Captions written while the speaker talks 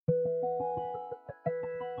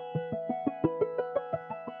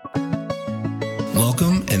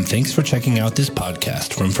Welcome, and thanks for checking out this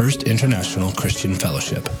podcast from First International Christian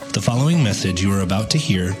Fellowship. The following message you are about to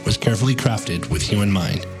hear was carefully crafted with you in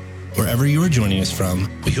mind. Wherever you are joining us from,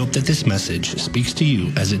 we hope that this message speaks to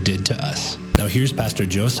you as it did to us. Now here's Pastor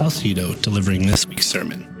Joe Salcido delivering this week's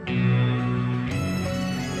sermon.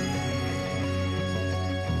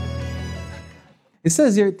 It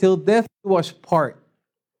says here, till death do us part.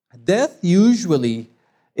 Death usually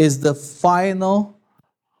is the final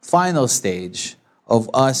stage of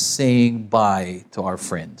us saying bye to our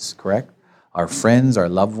friends, correct? Our friends, our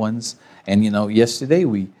loved ones. And yesterday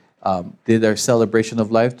we did our celebration of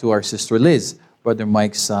life to our sister Liz, Brother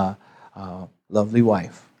Mike's lovely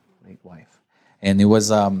wife, late wife. And it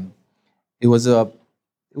was a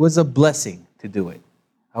blessing to do it.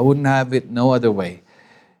 I wouldn't have it no other way.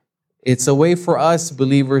 It's a way for us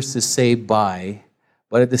believers to say bye,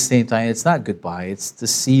 but at the same time, it's not goodbye. It's to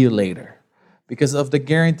see you later. Because of the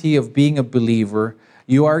guarantee of being a believer,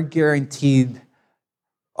 you are guaranteed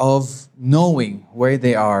of knowing where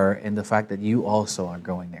they are and the fact that you also are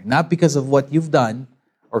going there. Not because of what you've done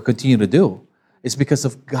or continue to do. It's because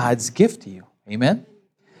of God's gift to you. Amen?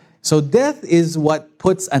 So death is what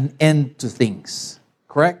puts an end to things.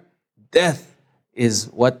 Correct? Death is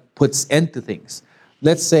what puts end to things.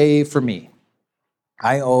 Let's say for me,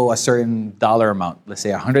 I owe a certain dollar amount. Let's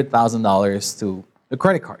say $100,000 to the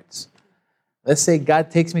credit cards. Let's say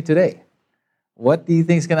God takes me today. What do you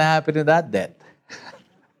think is going to happen to that debt?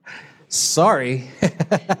 Sorry,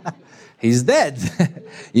 he's dead.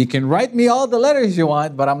 You can write me all the letters you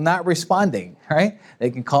want, but I'm not responding, right?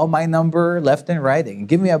 They can call my number left and right. They can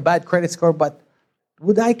give me a bad credit score, but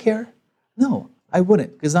would I care? No, I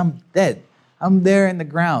wouldn't, because I'm dead. I'm there in the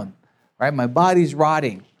ground, right? My body's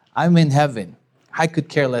rotting. I'm in heaven. I could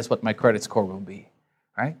care less what my credit score will be,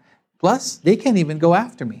 right? Plus, they can't even go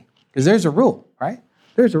after me. Because there's a rule, right?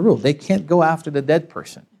 There's a rule. They can't go after the dead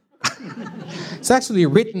person. It's actually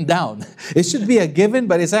written down. It should be a given,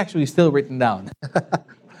 but it's actually still written down.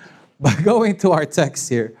 But going to our text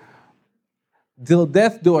here, till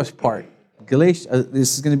death do us part. This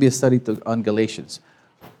is going to be a study on Galatians.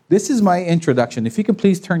 This is my introduction. If you can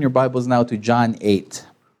please turn your Bibles now to John 8.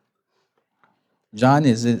 John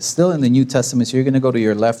is still in the New Testament, so you're going to go to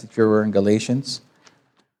your left if you're in Galatians.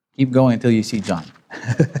 Keep going until you see John.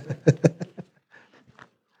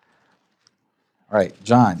 All right,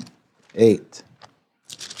 John 8.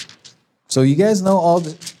 So you guys know,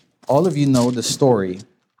 all of you know the story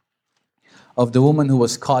of the woman who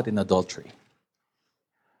was caught in adultery.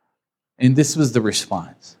 And this was the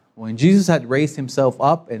response. When Jesus had raised himself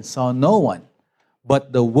up and saw no one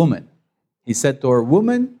but the woman, he said to her,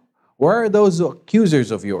 "Woman, where are those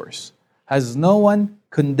accusers of yours? Has no one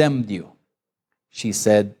condemned you?" She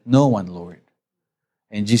said, "No one, Lord."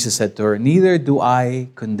 And Jesus said to her, "Neither do I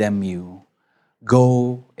condemn you.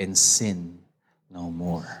 Go and sin no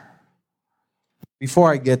more."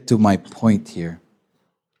 Before I get to my point here,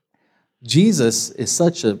 Jesus is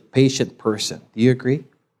such a patient person. Do you agree?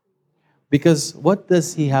 Because what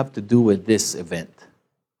does he have to do with this event?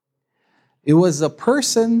 It was a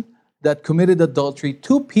person that committed adultery.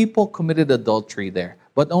 Two people committed adultery there,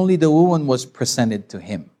 but only the woman was presented to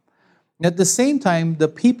him. At the same time, the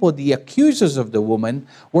people, the accusers of the woman,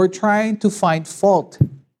 were trying to find fault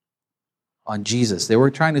on Jesus. They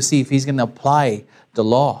were trying to see if he's going to apply the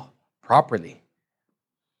law properly.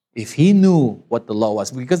 If he knew what the law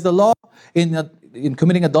was. Because the law in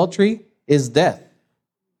committing adultery is death.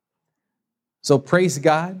 So praise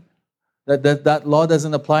God that law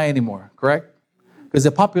doesn't apply anymore, correct? Because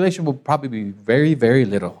the population will probably be very, very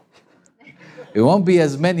little. It won't be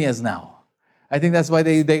as many as now. I think that's why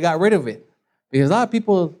they got rid of it. Because a lot of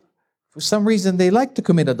people, for some reason, they like to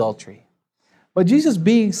commit adultery. But Jesus,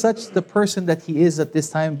 being such the person that he is at this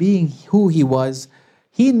time, being who he was,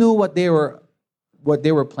 he knew what they were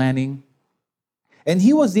planning. And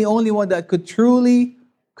he was the only one that could truly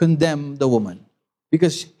condemn the woman.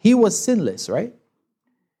 Because he was sinless, right?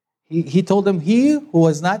 He told them, "He who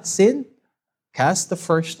has not sinned, cast the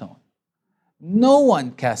first stone." No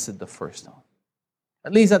one casted the first stone.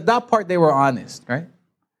 At least at that part, they were honest, right?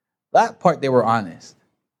 That part, they were honest.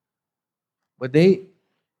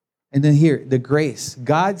 And then here, the grace.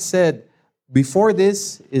 God said, before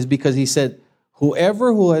this is because he said,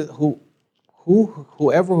 whoever who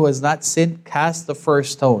has not sinned, cast the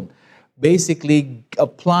first stone. Basically,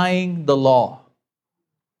 applying the law.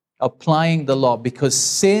 Applying the law. Because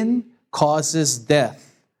sin causes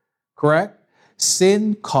death. Correct?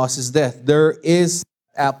 Sin causes death. There is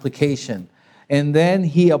application. And then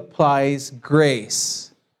he applies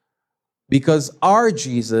grace. Because our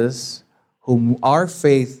Jesus, whom our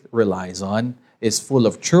faith relies on, is full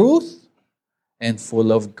of truth and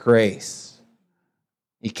full of grace.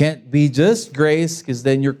 You can't be just grace because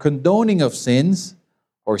then you're condoning of sins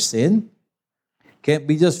or sin. Can't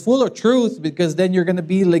be just full of truth because then you're going to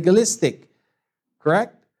be legalistic.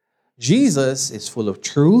 Correct? Jesus is full of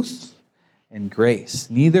truth and grace.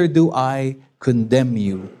 Neither do I condemn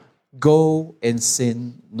you. Go and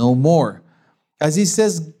sin no more. As he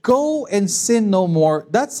says, go and sin no more,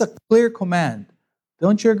 that's a clear command.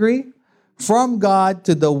 Don't you agree? From God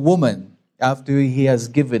to the woman after he has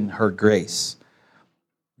given her grace.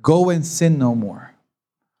 Go and sin no more.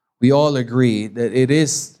 We all agree that it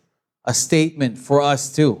is a statement for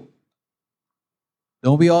us too.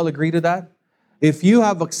 Don't we all agree to that? If you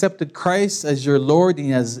have accepted Christ as your Lord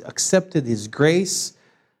and has accepted his grace,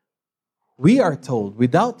 we are told,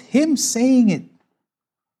 without him saying it,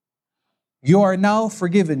 you are now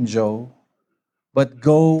forgiven, Joe, but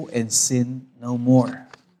go and sin no more.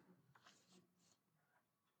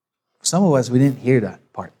 Some of us, we didn't hear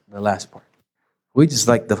that part, the last part. We just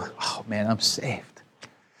like oh man, I'm saved.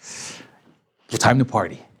 Well, time to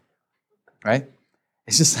party, right?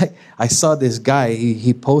 It's just like, I saw this guy,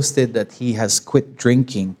 he posted that he has quit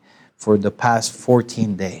drinking for the past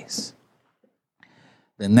 14 days.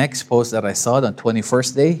 The next post that I saw, on the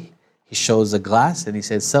 21st day, he shows a glass and he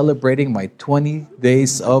says, celebrating my 20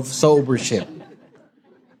 days of sobership.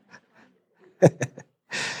 There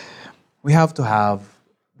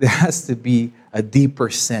has to be a deeper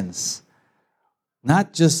sense,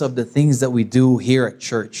 not just of the things that we do here at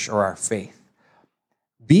church or our faith.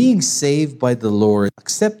 Being saved by the Lord,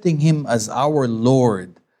 accepting him as our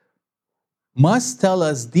Lord, must tell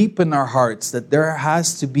us deep in our hearts that there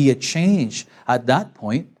has to be a change at that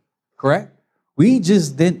point, correct? We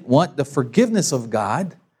just didn't want the forgiveness of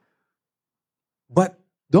God. But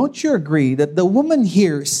don't you agree that the woman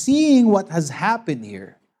here, seeing what has happened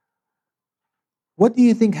here, what do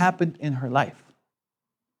you think happened in her life?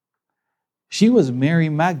 She was Mary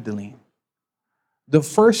Magdalene, the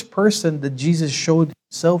first person that Jesus showed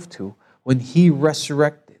himself to when he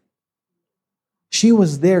resurrected. She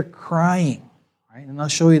was there crying, right? And I'll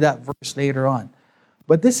show you that verse later on.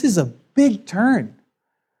 But this is a big turn.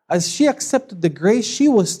 As she accepted the grace, she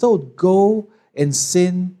was told, go and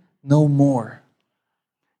sin no more.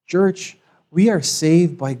 Church, we are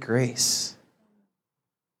saved by grace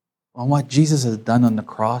on what Jesus has done on the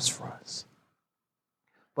cross for us.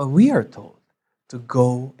 But we are told to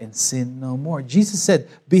go and sin no more. Jesus said,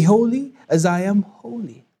 be holy as I am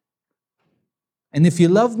holy. And if you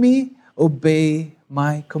love me, obey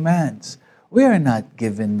my commands. We are not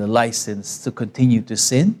given the license to continue to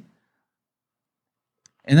sin.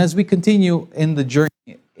 And as we continue in the journey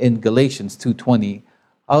in Galatians 2:20,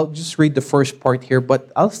 I'll just read the first part here,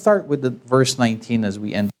 but I'll start with the verse 19 as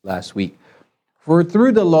we ended last week. For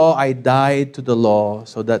through the law I died to the law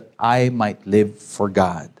so that I might live for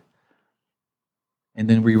God. And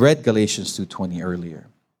then we read Galatians 2:20 earlier.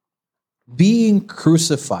 Being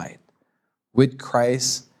crucified with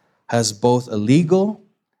Christ has both a legal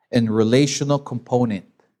and relational component.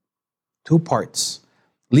 Two parts.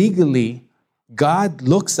 Legally, God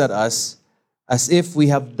looks at us as if we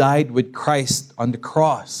have died with Christ on the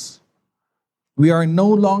cross. We are no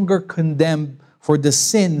longer condemned for the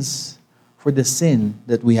sin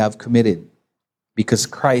that we have committed, because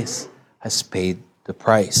Christ has paid the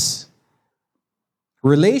price.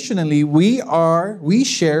 Relationally, we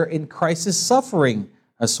share in Christ's suffering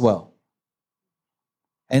as well,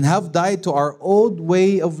 and have died to our old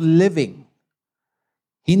way of living.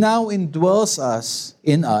 He now indwells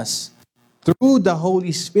in us through the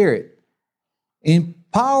Holy Spirit,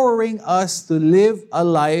 empowering us to live a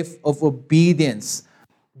life of obedience.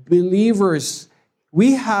 Believers,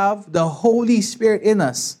 we have the Holy Spirit in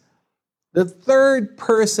us, the third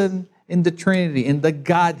person in the Trinity, in the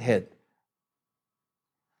Godhead.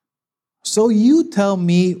 So you tell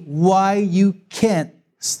me why you can't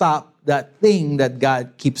stop that thing that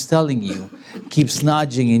God keeps telling you, keeps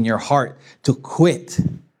nudging in your heart to quit.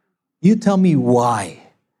 You tell me why.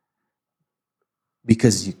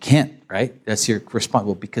 Because you can't, right? That's your response.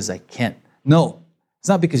 Well, because I can't. No, it's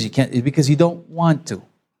not because you can't. It's because you don't want to.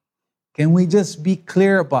 Can we just be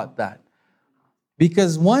clear about that?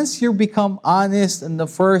 Because once you become honest in the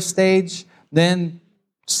first stage, then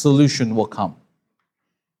solution will come.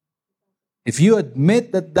 If you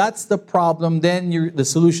admit that that's the problem, then the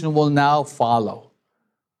solution will now follow.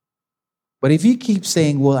 But if you keep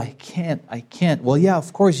saying, well, I can't. Well, yeah,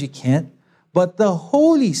 of course you can't. But the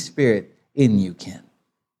Holy Spirit in you can.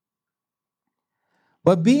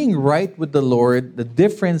 But being right with the Lord, the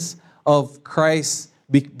difference of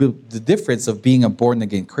being a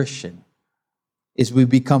born-again Christian is we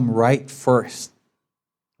become right first.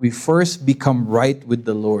 we first become right with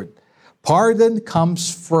the Lord. Pardon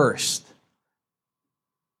comes first.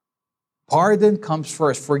 Pardon comes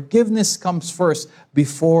first. Forgiveness comes first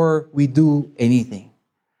before we do anything.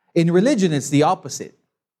 In religion, it's the opposite.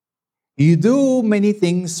 You do many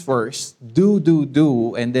things first,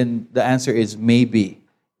 do, and then the answer is maybe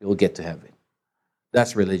you'll get to heaven.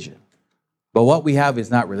 That's religion. But what we have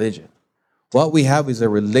is not religion. What we have is a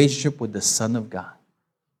relationship with the Son of God.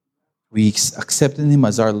 We accepted Him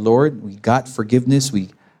as our Lord. We got forgiveness. We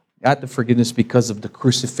got the forgiveness because of the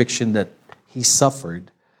crucifixion that He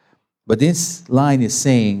suffered. But this line is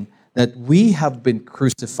saying that we have been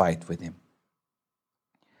crucified with Him.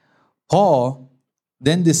 Paul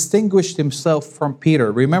then distinguished himself from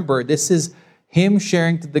Peter. Remember, this is him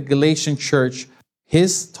sharing to the Galatian church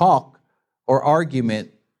his talk or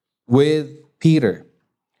argument with Peter.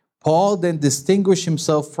 Paul then distinguished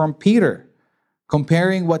himself from Peter,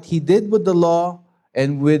 comparing what he did with the law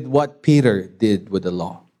and with what Peter did with the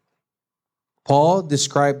law. Paul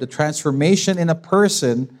described the transformation in a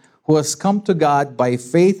person who has come to God by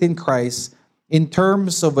faith in Christ in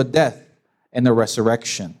terms of a death and a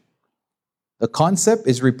resurrection. The concept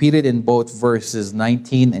is repeated in both verses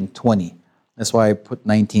 19 and 20. That's why I put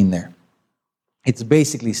 19 there. It's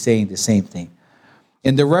basically saying the same thing.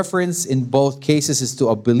 And the reference in both cases is to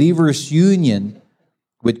a believer's union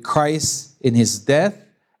with Christ in His death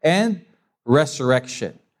and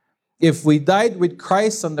resurrection. If we died with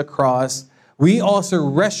Christ on the cross, we also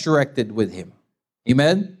resurrected with Him.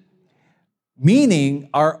 Amen? Meaning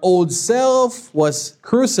our old self was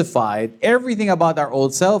crucified. Everything about our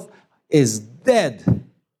old self is dead.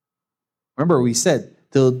 Remember, we said,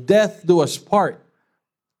 till death do us part.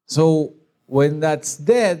 So when that's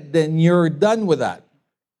dead, then you're done with that.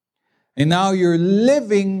 And now you're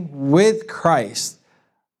living with Christ,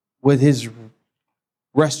 with His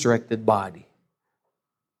resurrected body,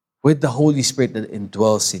 with the Holy Spirit that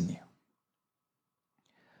indwells in you.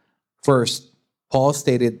 First, Paul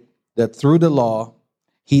stated that through the law,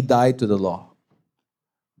 he died to the law.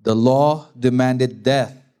 The law demanded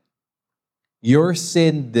death. Your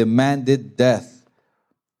sin demanded death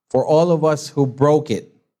for all of us who broke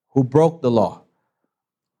it, who broke the law.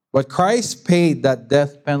 But Christ paid that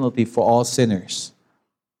death penalty for all sinners.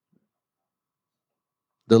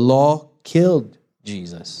 The law killed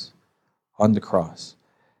Jesus on the cross.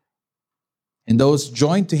 And those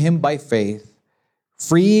joined to Him by faith,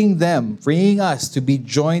 freeing us to be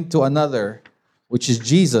joined to another, which is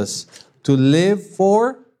Jesus, to live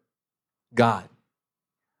for God.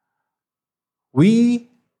 We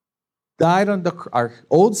died our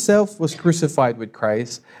old self was crucified with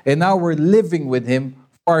Christ, and now we're living with Him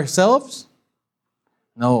for ourselves?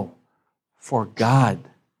 No, for God.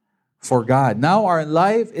 For God. Now our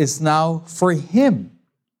life is now for Him.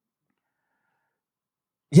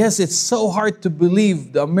 Yes, it's so hard to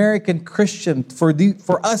believe, the American Christian, for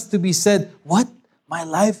us to be said, what? My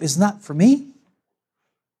life is not for me?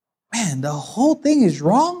 Man, the whole thing is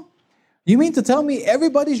wrong? You mean to tell me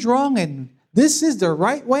everybody's wrong and this is the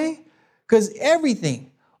right way? Because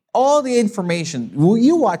everything, all the information,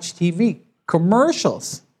 you watch TV,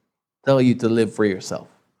 commercials tell you to live for yourself.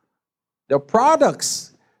 The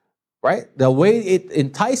products, right? The way it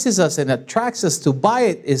entices us and attracts us to buy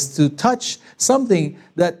it is to touch something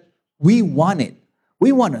that we want it.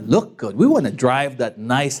 We want to look good. We want to drive that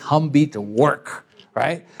nice Humvee to work,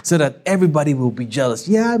 right? So that everybody will be jealous.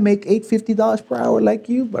 Yeah, I make $850 per hour like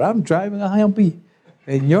you, but I'm driving a Humvee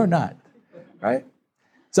and you're not, right?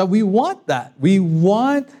 So we want that. We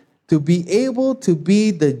want to be able to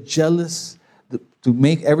be the jealous, to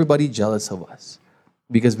make everybody jealous of us.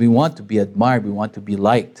 Because we want to be admired. We want to be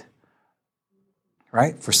liked.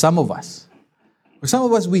 Right? For some of us. For some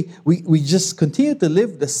of us, we just continue to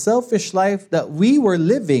live the selfish life that we were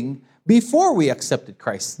living before we accepted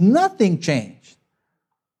Christ. Nothing changed.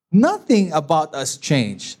 Nothing about us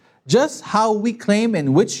changed. Just how we claim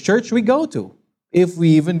and which church we go to, if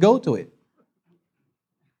we even go to it.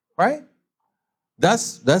 Right?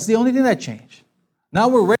 That's the only thing that changed. Now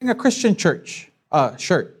we're wearing a Christian church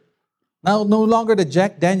shirt. Now no longer the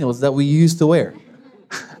Jack Daniels that we used to wear.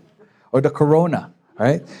 Or the Corona,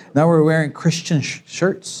 right? Now we're wearing Christian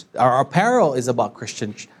shirts. Our apparel is about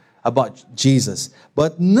about Jesus.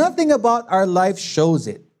 But nothing about our life shows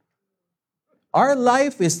it. Our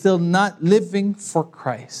life is still not living for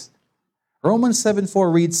Christ. Romans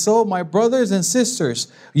 7:4 reads, "So, my brothers and sisters,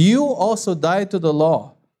 you also died to the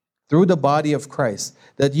law through the body of Christ,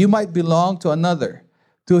 that you might belong to another,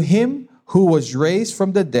 to Him who was raised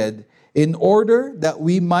from the dead, in order that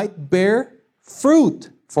we might bear fruit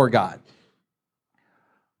for God."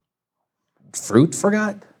 Fruit for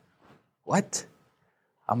God? What?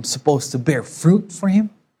 I'm supposed to bear fruit for Him?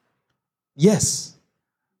 Yes.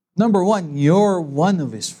 Number one, you're one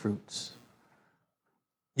of His fruits.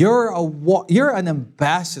 You're an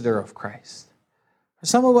ambassador of Christ. For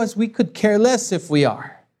some of us, we could care less if we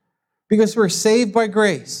are, because we're saved by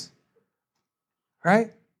grace.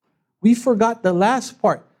 Right? We forgot the last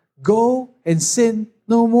part. Go and sin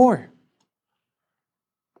no more.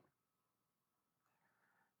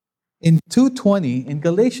 In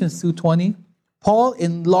Galatians 2:20, Paul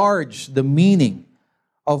enlarged the meaning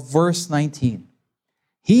of verse 19.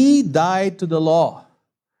 He died to the law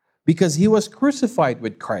because he was crucified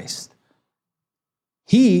with Christ.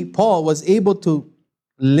 Paul, was able to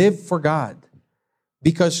live for God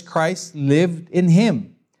because Christ lived in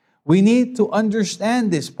him. We need to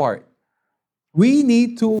understand this part. We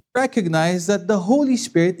need to recognize that the Holy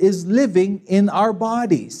Spirit is living in our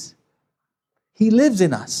bodies. He lives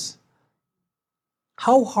in us.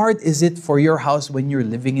 How hard is it for your house when you're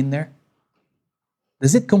living in there?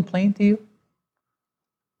 Does it complain to you?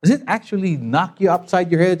 Does it actually knock you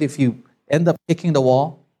upside your head if you end up kicking the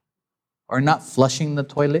wall or not flushing the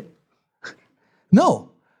toilet? No.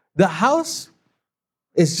 The house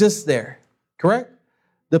is just there, correct?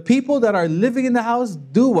 The people that are living in the house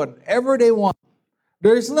do whatever they want.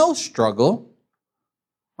 There is no struggle,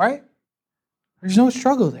 right? There's no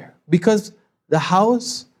struggle there because the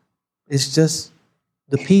house is just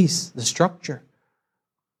the peace, the structure,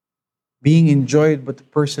 being enjoyed by the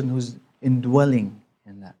person who's indwelling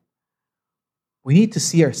in that. We need to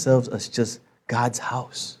see ourselves as just God's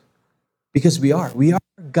house because we are. We are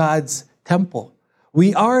God's temple.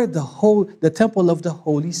 We are the temple of the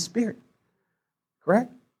Holy Spirit,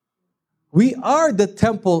 correct? We are the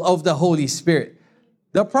temple of the Holy Spirit.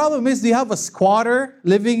 The problem is, do you have a squatter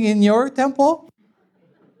living in your temple?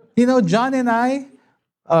 You know, John and I,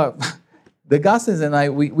 the Gossens and I,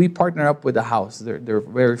 we partner up with a house, their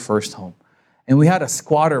very first home. And we had a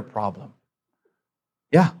squatter problem.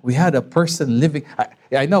 Yeah, we had a person living.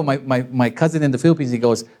 I know my cousin in the Philippines, he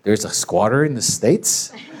goes, there's a squatter in the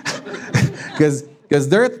States? Because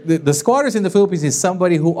the squatters in the Philippines is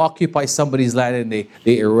somebody who occupies somebody's land and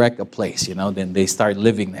they erect a place, then they start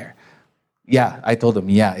living there. Yeah, I told them,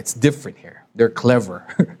 it's different here. They're clever.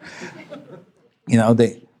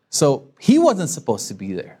 So he wasn't supposed to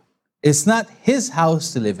be there. It's not his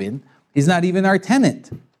house to live in. He's not even our tenant.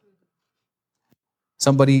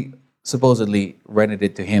 Somebody supposedly rented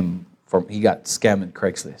it to him he got scammed on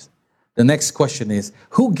Craigslist. The next question is,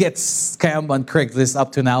 who gets scammed on Craigslist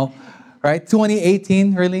up to now? Right?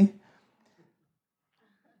 2018, really?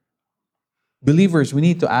 Believers, we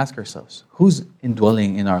need to ask ourselves, who's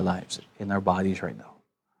indwelling in our lives, in our bodies right now?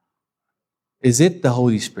 Is it the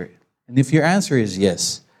Holy Spirit? And if your answer is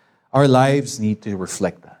yes, our lives need to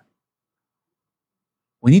reflect that.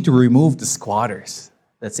 We need to remove the squatters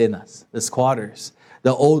that's in us, the squatters,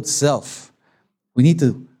 the old self. We need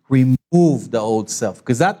to remove the old self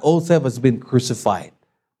because that old self has been crucified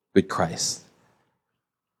with Christ.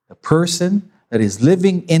 The person that is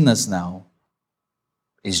living in us now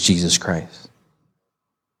is Jesus Christ.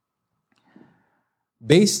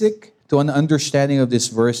 Basic to an understanding of this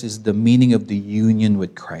verse is the meaning of the union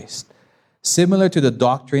with Christ. Similar to the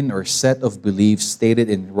doctrine or set of beliefs stated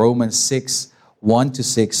in Romans 6,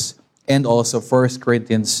 1-6, and also 1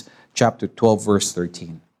 Corinthians chapter 12, verse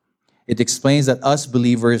 13. It explains that us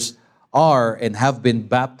believers are and have been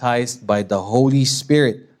baptized by the Holy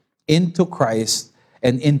Spirit into Christ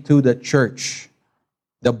and into the church,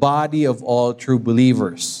 the body of all true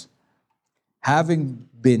believers. Having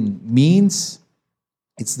been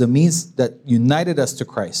it's the means that united us to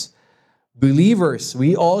Christ. Believers,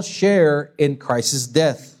 we all share in Christ's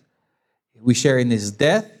death. We share in His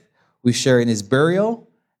death, we share in His burial,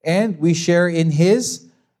 and we share in His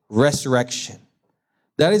resurrection.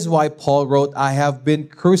 That is why Paul wrote, I have been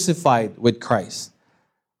crucified with Christ.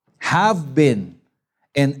 Have been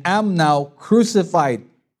and am now crucified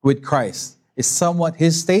with Christ is somewhat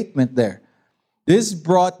his statement there. This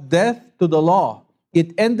brought death to the law.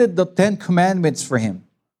 It ended the 10 Commandments for him.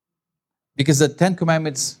 Because the 10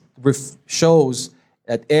 Commandments shows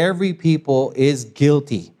that every people is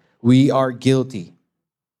guilty. We are guilty.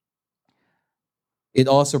 It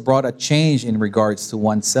also brought a change in regards to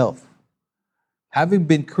oneself. Having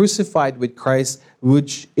been crucified with Christ,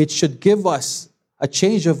 it should give us a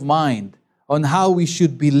change of mind on how we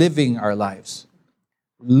should be living our lives.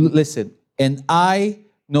 Listen, and I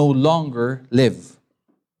no longer live.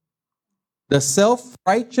 The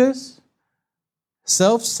self-righteous,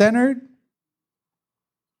 self-centered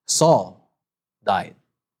Saul died.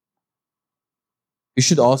 We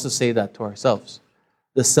should also say that to ourselves.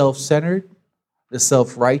 The self-centered, the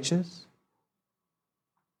self-righteous,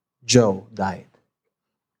 Joe died.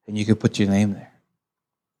 And you could put your name there.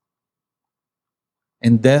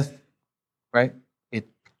 And death, right? It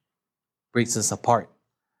breaks us apart.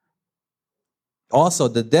 Also,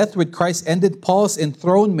 the death with Christ ended Paul's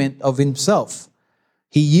enthronement of himself.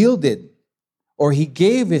 He yielded, or he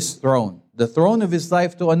gave his throne, the throne of his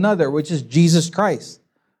life, to another, which is Jesus Christ.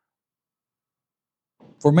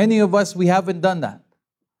 For many of us, we haven't done that.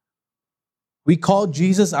 We call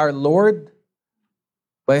Jesus our Lord,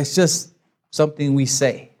 but it's just something we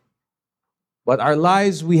say. But our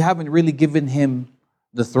lives, we haven't really given him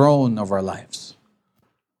the throne of our lives.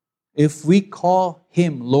 If we call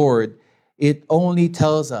him Lord, it only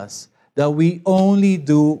tells us that we only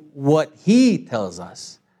do what he tells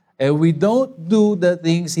us. And we don't do the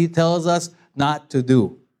things he tells us not to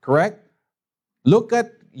do. Correct?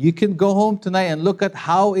 You can go home tonight and look at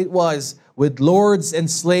how it was with lords and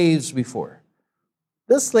slaves before.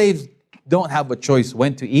 The slaves don't have a choice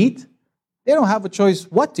when to eat. They don't have a choice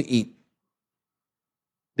what to eat.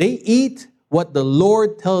 They eat what the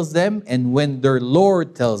Lord tells them and when their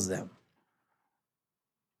Lord tells them.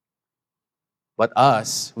 But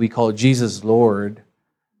us, we call Jesus Lord,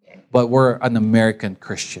 but we're an American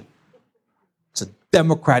Christian. It's a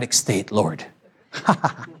democratic state, Lord.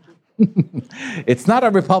 It's not a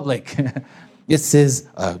republic. It says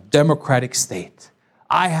a democratic state.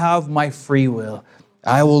 I have my free will.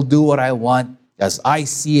 I will do what I want as I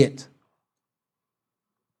see it.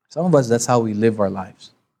 Some of us, that's how we live our lives.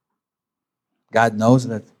 God knows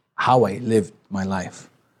that how I lived my life.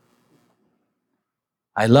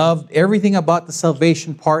 I loved everything about the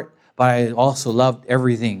salvation part, but I also loved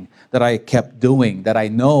everything that I kept doing that I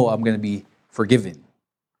know I'm going to be forgiven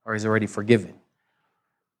or is already forgiven.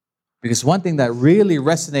 Because one thing that really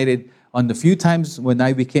resonated on the few times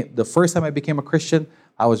the first time I became a Christian,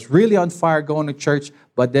 I was really on fire going to church.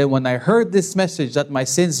 But then when I heard this message that my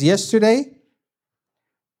sins yesterday,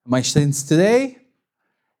 my sins today,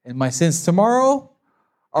 and my sins tomorrow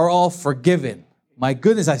are all forgiven. My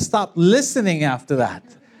goodness, I stopped listening after that.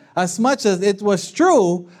 As much as it was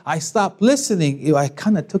true, I stopped listening. I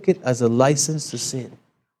kind of took it as a license to sin.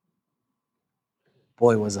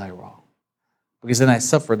 Boy, was I wrong. Because then I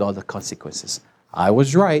suffered all the consequences. I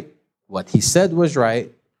was right. What he said was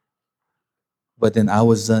right. But then I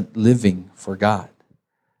wasn't living for God.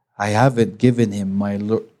 I haven't given him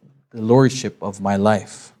the lordship of my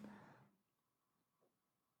life.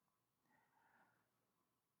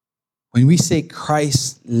 When we say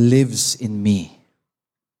Christ lives in me,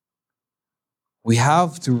 we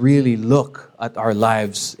have to really look at our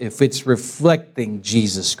lives if it's reflecting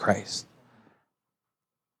Jesus Christ.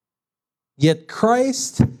 Yet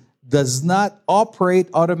Christ does not operate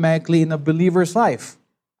automatically in a believer's life.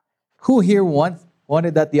 Who here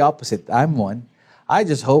wanted that the opposite? I'm one.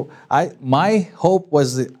 My hope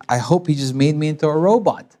was that I hope he just made me into a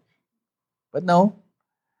robot. But no,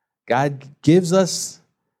 God gives us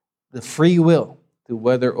the free will to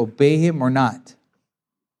whether obey him or not.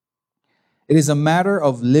 It is a matter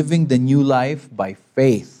of living the new life by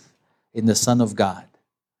faith in the Son of God.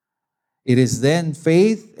 It is then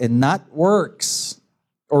faith and not works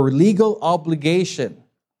or legal obligation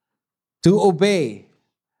to obey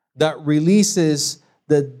that releases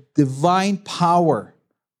the divine power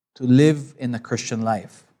to live in the Christian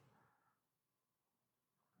life.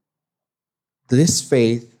 This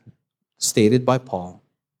faith, stated by Paul,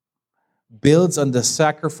 builds on the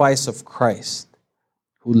sacrifice of Christ,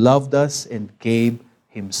 who loved us and gave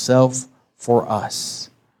himself for us.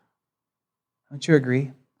 Don't you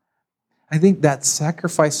agree? I think that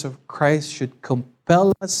sacrifice of Christ should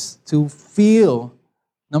compel us to feel,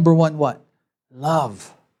 number one, what?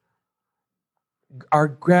 Love. Our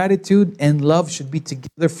gratitude and love should be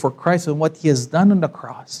together for Christ and what he has done on the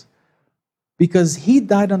cross. Because he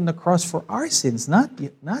died on the cross for our sins, not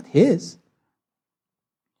his.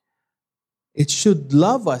 It should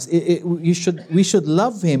love us. We should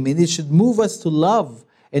love him, and it should move us to love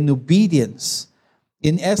and obedience.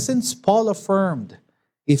 In essence, Paul affirmed,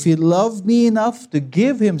 if he loved me enough to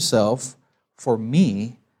give himself for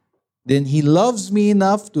me, then he loves me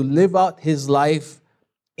enough to live out his life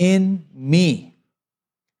in me.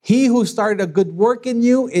 He who started a good work in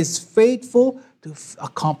you is faithful to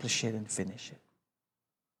accomplish it and finish it.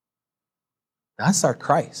 That's our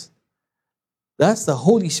Christ. That's the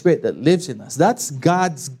Holy Spirit that lives in us. That's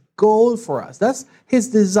God's goal for us. That's his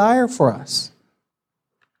desire for us.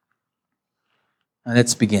 Now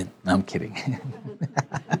let's begin. No, I'm kidding.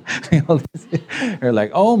 You're like,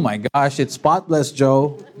 oh my gosh, it's spotless,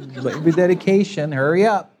 Joe. Baby dedication, hurry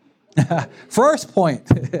up. First point.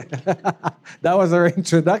 That was our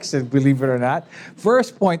introduction, believe it or not.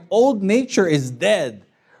 First point, old nature is dead.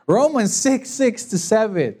 Romans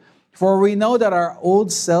 6:6-7. For we know that our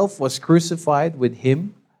old self was crucified with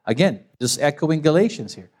him. Again, just echoing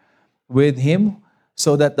Galatians here. With him,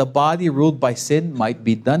 so that the body ruled by sin might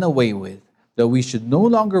be done away with, that we should no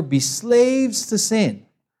longer be slaves to sin.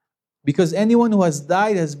 Because anyone who has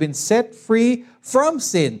died has been set free from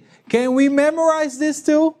sin. Can we memorize this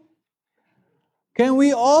too? Can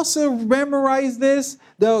we also memorize this?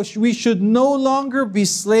 That we should no longer be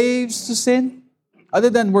slaves to sin? Other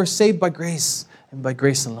than we're saved by grace and by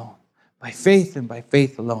grace alone. By faith and by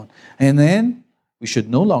faith alone. And then we should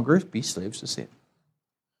no longer be slaves to sin.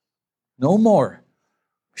 No more.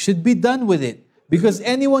 We should be done with it. Because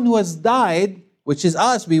anyone who has died, which is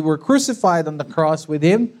us, we were crucified on the cross with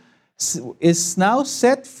him, is now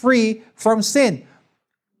set free from sin.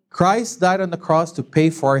 Christ died on the cross to pay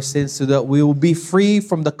for our sins so that we will be free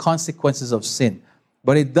from the consequences of sin.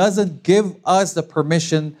 But it doesn't give us the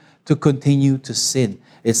permission to continue to sin.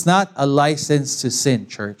 It's not a license to sin,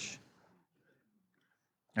 church.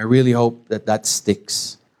 I really hope that that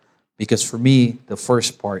sticks. Because for me, the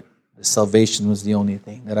first part, the salvation was the only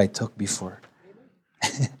thing that I took before.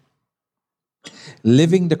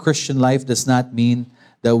 Living the Christian life does not mean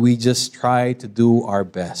that we just try to do our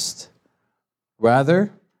best.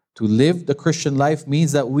 Rather, to live the Christian life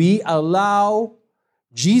means that we allow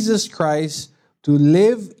Jesus Christ to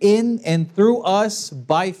live in and through us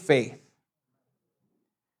by faith.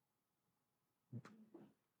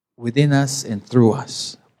 Within us and through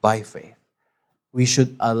us by faith. We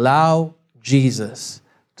should allow Jesus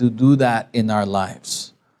to do that in our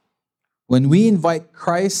lives. When we invite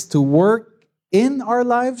Christ to work in our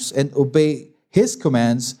lives and obey His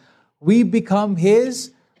commands, we become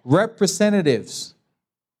His representatives.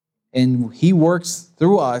 And He works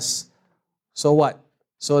through us. So what?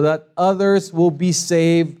 So that others will be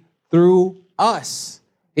saved through us.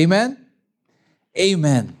 Amen?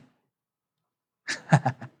 Amen.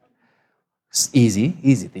 It's easy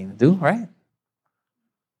thing to do, right?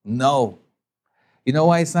 No. You know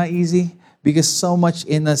why it's not easy? Because so much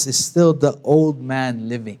in us is still the old man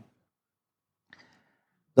living.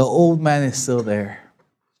 The old man is still there.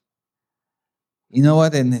 You know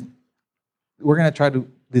what? And we're going to try to,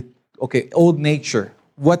 old nature.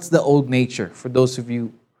 What's the old nature? For those of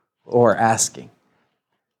you who are asking.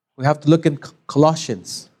 We have to look in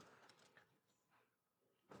Colossians.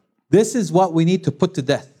 This is what we need to put to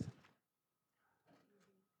death.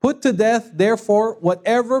 Put to death, therefore,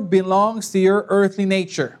 whatever belongs to your earthly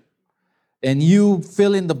nature. And you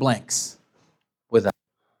fill in the blanks with that.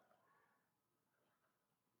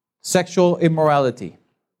 Sexual immorality.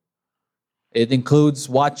 It includes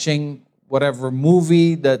watching whatever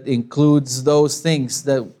movie that includes those things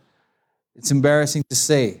that it's embarrassing to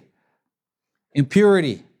say.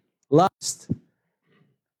 Impurity, lust,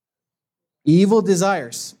 evil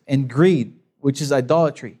desires, and greed, which is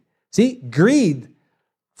idolatry. See, greed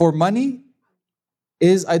for money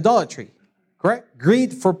is idolatry, correct?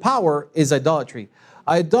 Greed for power is idolatry.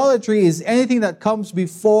 Idolatry is anything that comes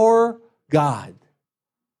before God.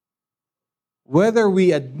 Whether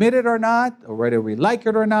we admit it or not, or whether we like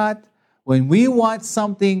it or not, when we want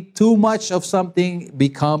something, too much of something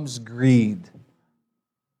becomes greed.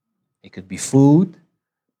 It could be food.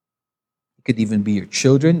 It could even be your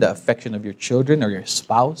children, the affection of your children or your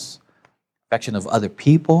spouse, affection of other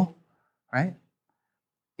people, right?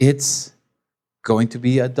 It's going to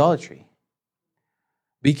be idolatry.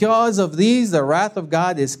 Because of these, the wrath of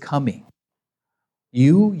God is coming.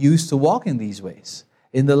 You used to walk in these ways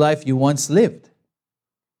in the life you once lived.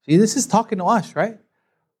 See, this is talking to us, right?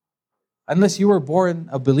 Unless you were born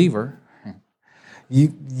a believer,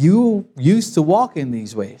 you used to walk in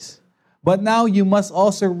these ways. But now you must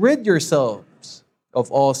also rid yourselves of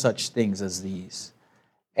all such things as these.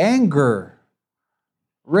 Anger,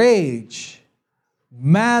 rage,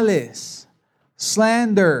 malice,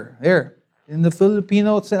 slander. There, in the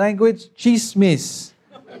Filipino language, chismis.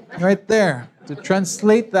 Right there, to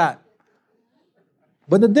translate that.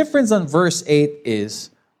 But the difference on verse 8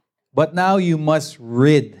 is, but now you must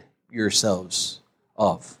rid yourselves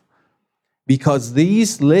of. Because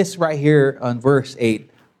these lists right here on verse 8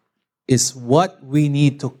 is what we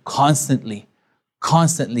need to constantly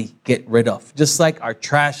get rid of. Just like our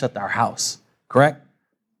trash at our house, correct?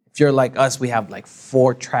 If you're like us, we have like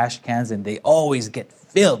 4 trash cans and they always get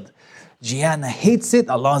filled. Gianna hates it,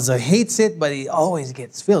 Alonzo hates it, but it always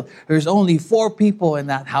gets filled. There's only 4 people in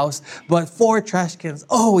that house, but 4 trash cans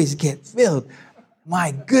always get filled.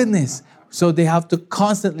 My goodness. So they have to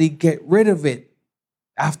constantly get rid of it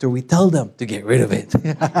after we tell them to get rid of it.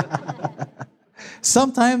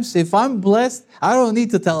 Sometimes if I'm blessed, I don't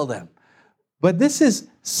need to tell them. But this is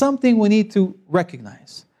something we need to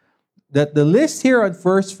recognize. that the list here on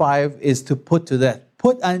verse 5 is to put to death.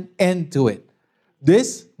 Put an end to it.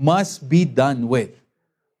 This must be done with.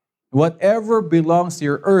 Whatever belongs to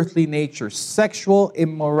your earthly nature, sexual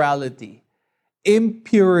immorality,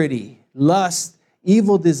 impurity, lust,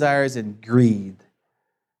 evil desires, and greed.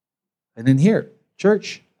 And then here,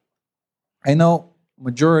 church, I know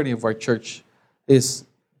majority of our church is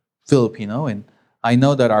Filipino, and I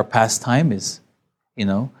know that our pastime is,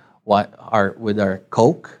 with our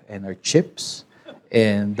Coke and our chips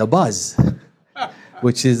and the buzz,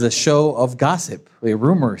 which is a show of gossip,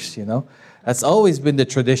 rumors, That's always been the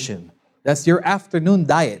tradition. That's your afternoon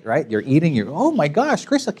diet, right? You're eating, oh my gosh,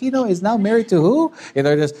 Chris Aquino is now married to who?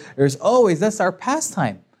 There's always, that's our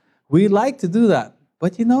pastime. We like to do that.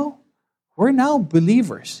 But we're now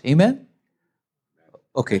believers. Amen?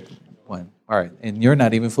 Okay, one. All right. And you're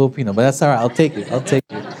not even Filipino, but that's all right. I'll take it.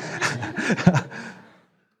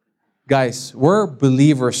 Guys, we're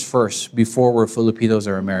believers first before we're Filipinos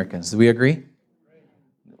or Americans. Do we agree?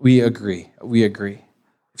 We agree.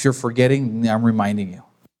 If you're forgetting, I'm reminding you.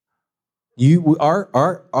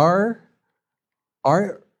 Our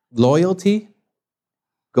loyalty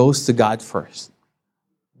goes to God first,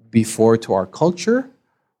 before to our culture,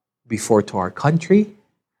 before to our country.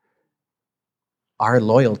 Our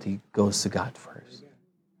loyalty goes to God first.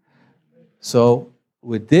 So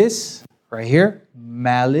with this right here,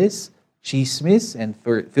 malice, chismis, and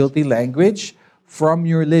filthy language from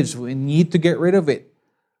your lips, we need to get rid of it.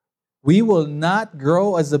 We will not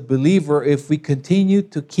grow as a believer if we continue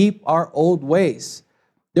to keep our old ways.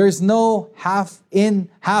 There's no half in,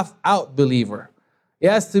 half out believer. It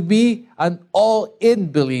has to be an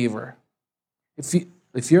all-in believer.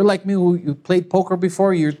 If you're like me, who you played poker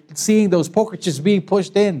before, you're seeing those poker chips being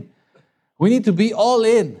pushed in. We need to be all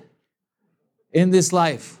in this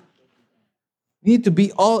life. We need to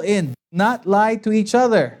be all in, not lie to each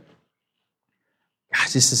other.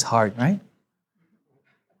 Gosh, this is hard, right?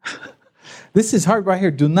 This is hard right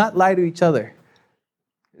here. Do not lie to each other.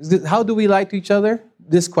 How do we lie to each other?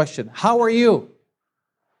 This question. How are you?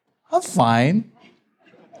 I'm fine.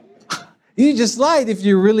 You just lied if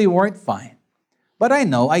you really weren't fine. But I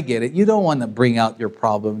know, I get it. You don't want to bring out your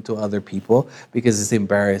problem to other people because it's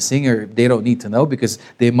embarrassing, or they don't need to know because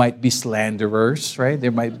they might be slanderers, right? They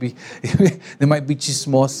might be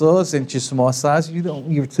chismosos and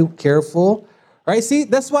chismosas. You're too careful, right? See,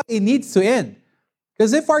 that's why it needs to end.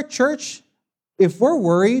 Because if our church, if we're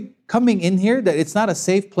worried coming in here that it's not a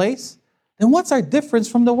safe place, then what's our difference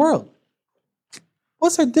from the world?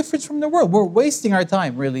 What's our difference from the world? We're wasting our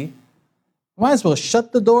time, really. Might as well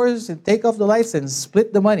shut the doors and take off the lights and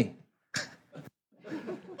split the money.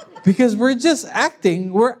 Because we're just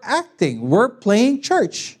acting. We're playing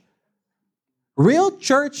church. Real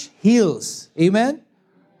church heals. Amen?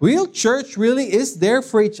 Real church really is there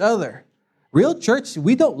for each other. Real church,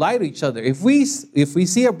 we don't lie to each other. If we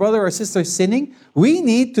see a brother or sister sinning, you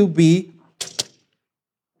need to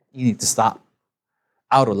stop.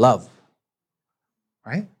 Out of love.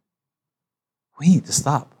 Right? We need to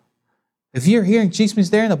stop. If you're hearing chismes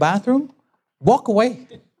there in the bathroom, walk away.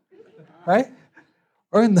 Right?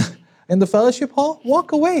 Or in the fellowship hall,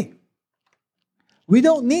 walk away. We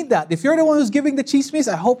don't need that. If you're the one who's giving the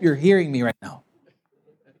chismes, I hope you're hearing me right now.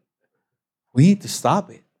 We need to stop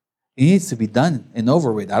it. It needs to be done and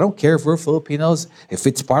over with. I don't care if we're Filipinos, if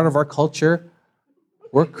it's part of our culture.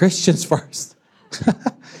 We're Christians first.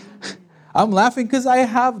 I'm laughing because I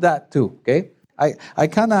have that too, okay? I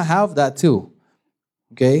kind of have that too,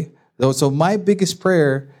 okay? So my biggest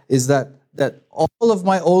prayer is that all of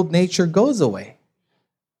my old nature goes away.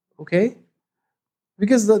 Okay?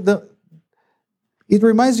 Because it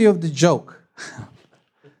reminds you of the joke.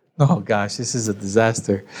 Oh gosh, this is a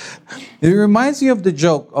disaster. It reminds you of the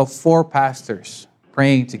joke of 4 pastors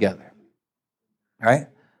praying together. Right?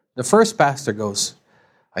 The first pastor goes,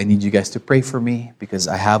 I need you guys to pray for me because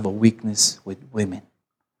I have a weakness with women.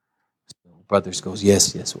 So brothers goes,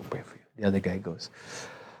 yes, we'll pray for you. The other guy goes,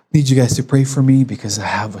 need you guys to pray for me because I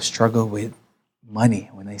have a struggle with money.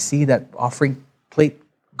 When I see that offering plate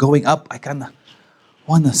going up, I kind of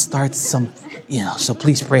want to start some, so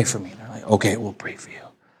please pray for me. They're like, okay, we'll pray for you.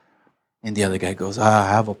 And the other guy goes, I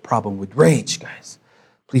have a problem with rage, guys.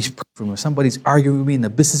 Please pray for me. When somebody's arguing with me in a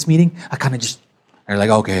business meeting, I kind of they're like,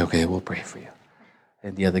 okay, we'll pray for you.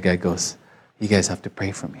 And the other guy goes, you guys have to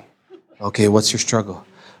pray for me. Okay, what's your struggle?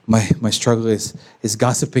 My struggle is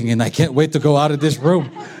gossiping, and I can't wait to go out of this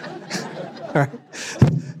room. Right?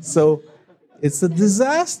 So it's a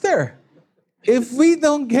disaster. If we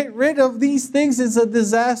don't get rid of these things, it's a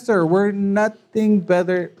disaster. We're nothing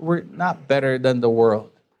better. We're not better than the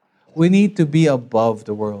world. We need to be above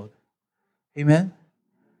the world. Amen?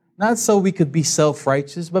 Not so we could be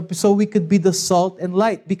self-righteous, but so we could be the salt and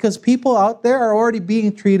light. Because people out there are already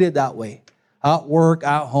being treated that way. At work,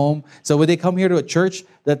 at home. So when they come here to a church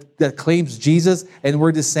that claims Jesus and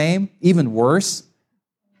we're the same, even worse,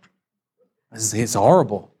 it's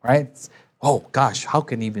horrible, right? Oh gosh,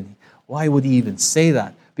 why would he even say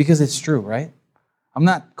that? Because it's true, right? I'm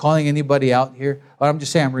not calling anybody out here, but I'm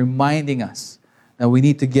just saying, I'm reminding us that we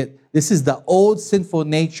need to this is the old sinful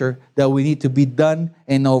nature that we need to be done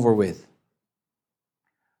and over with.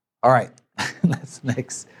 All right, let's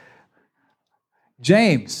next.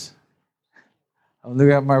 James. I'm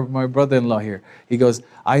looking at my brother-in-law here. He goes,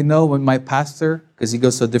 I know when my pastor, because he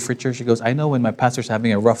goes to a different church, he goes, I know when my pastor's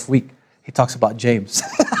having a rough week. He talks about James.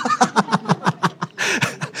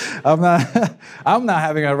 I'm not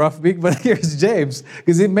having a rough week, but here's James,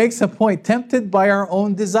 because he makes a point, tempted by our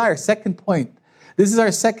own desire. Second point. This is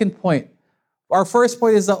our second point. Our first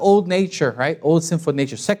point is the old nature, right? Old sinful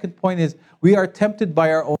nature. Second point is we are tempted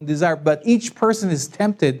by our own desire, but each person is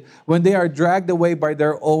tempted when they are dragged away by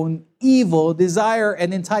their own evil desire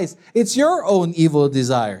and enticed. It's your own evil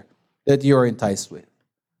desire that you're enticed with.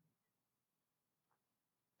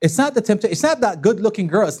 It's not the temptation. It's not that good-looking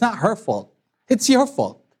girl. It's not her fault. It's your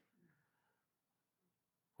fault.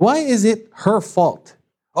 Why is it her fault?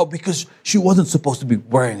 Oh, because she wasn't supposed to be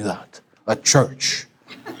wearing that at church.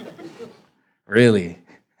 Really?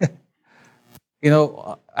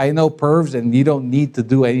 I know pervs, and you don't need to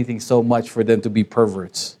do anything so much for them to be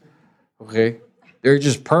perverts. Okay? They're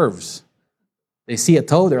just pervs. They see a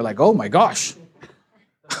toe, they're like, oh my gosh,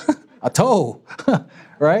 a toe.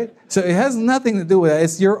 Right? So it has nothing to do with that.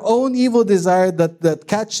 It's your own evil desire that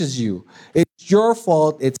catches you. It's your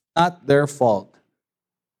fault. It's not their fault.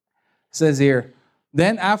 It says here,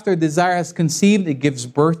 then after desire has conceived, it gives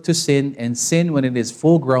birth to sin, and sin, when it is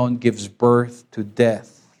full grown, gives birth to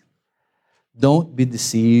death. Don't be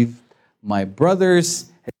deceived, my brothers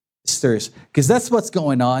and sisters, because that's what's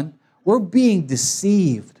going on. We're being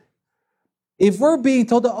deceived. If we're being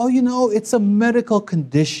told that, it's a medical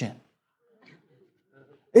condition.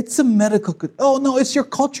 It's a medical it's your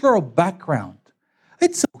cultural background.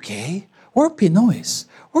 It's okay. We're Pinoys.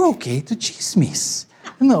 We're okay to chismis.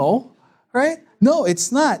 No, right? No,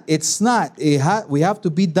 it's not. It's not. We have to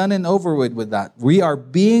be done and over with that. We are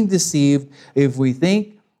being deceived if we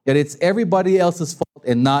think that it's everybody else's fault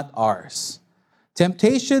and not ours.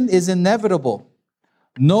 Temptation is inevitable.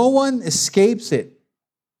 No one escapes it.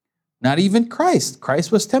 Not even Christ.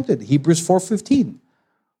 Christ was tempted. Hebrews 4:15.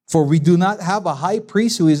 For we do not have a high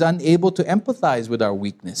priest who is unable to empathize with our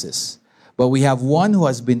weaknesses, but we have one who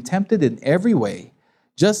has been tempted in every way,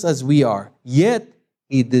 just as we are, yet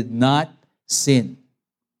he did not sin.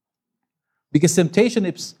 Because temptation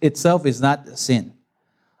itself is not a sin.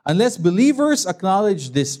 Unless believers acknowledge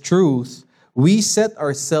this truth, we set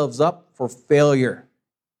ourselves up for failure.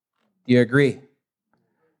 Do you agree?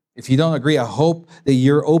 If you don't agree, I hope that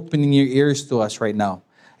you're opening your ears to us right now.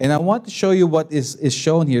 And I want to show you what is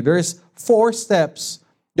shown here. There's 4 steps.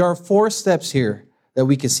 There are 4 steps here that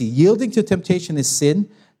we can see. Yielding to temptation is sin.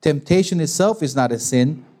 Temptation itself is not a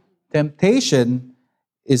sin. Temptation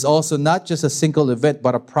is also not just a single event,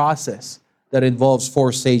 but a process that involves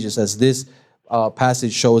 4 stages, as this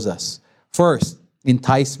passage shows us. First,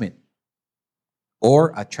 enticement,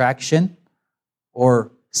 or attraction,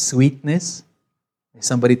 or sweetness. If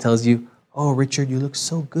somebody tells you, oh, Richard, you look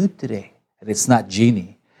so good today. And it's not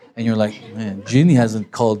Jeannie. And you're like, man, Jeannie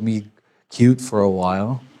hasn't called me cute for a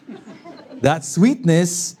while. That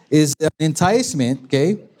sweetness is an enticement,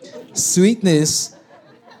 okay? Sweetness,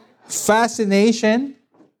 fascination,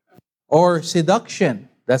 or seduction.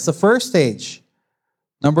 That's the first stage.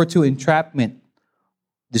 Number 2, entrapment,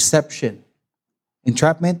 deception.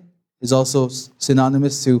 Entrapment is also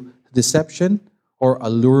synonymous to deception or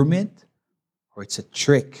allurement, or it's a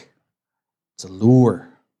trick. It's a lure.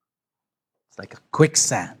 It's like a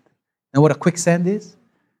quicksand. You know what a quicksand is?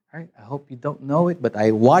 All right, I hope you don't know it, but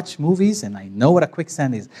I watch movies and I know what a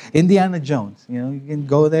quicksand is. Indiana Jones, you can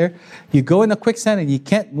go there. You go in a quicksand and you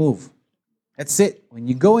can't move. That's it. When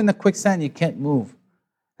you go in the quicksand, you can't move.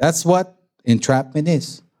 That's what entrapment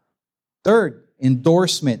is. Third,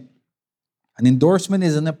 endorsement. An endorsement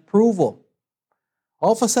is an approval.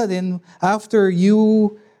 All of a sudden, after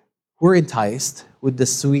you were enticed with the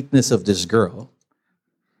sweetness of this girl,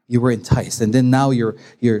 you were enticed, and then now you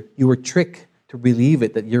were tricked to believe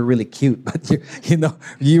it that you're really cute, but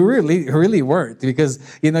you really weren't, because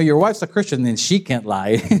your wife's a Christian and she can't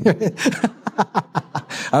lie.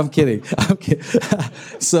 I'm kidding.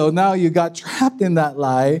 So now you got trapped in that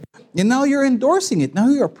lie, and now you're endorsing it. Now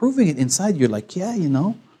you're approving it inside. You're like, yeah,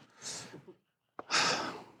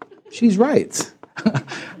 she's right.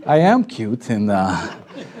 I am cute, and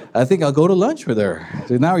I think I'll go to lunch with her.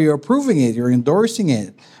 So now you're approving it, you're endorsing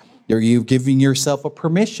it. You're giving yourself a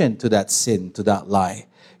permission to that sin, to that lie.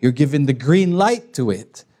 You're giving the green light to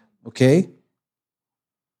it, okay?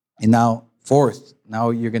 And now, fourth,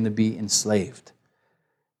 now you're going to be enslaved.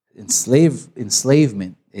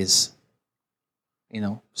 Enslavement is,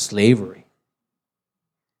 slavery.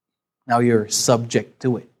 Now you're subject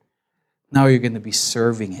to it. Now you're going to be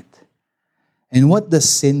serving it. And what does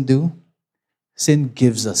sin do? Sin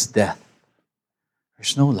gives us death.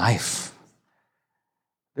 There's no life.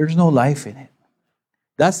 There's no life in it.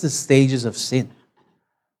 That's the stages of sin.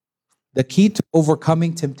 The key to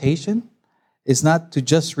overcoming temptation is not to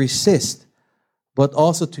just resist, but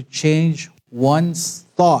also to change one's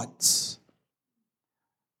thoughts.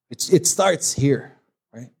 It starts here,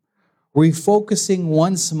 right? Refocusing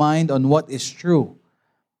one's mind on what is true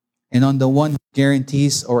and on the one who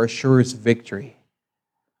guarantees or assures victory,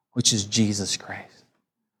 which is Jesus Christ.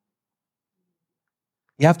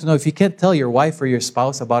 You have to know, if you can't tell your wife or your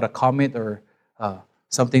spouse about a comment or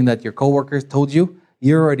something that your coworkers told you,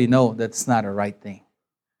 you already know that's not a right thing.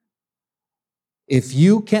 If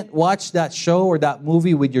you can't watch that show or that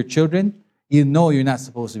movie with your children, you know you're not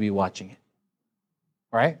supposed to be watching it.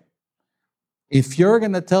 Right? If you're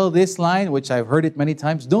going to tell this line, which I've heard it many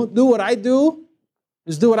times, don't do what I do,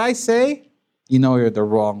 just do what I say, you know you're the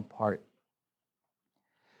wrong part.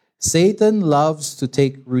 Satan loves to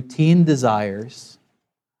take routine desires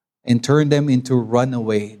and turn them into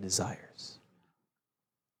runaway desires.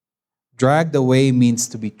 Dragged away means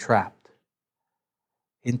to be trapped.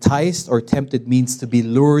 Enticed or tempted means to be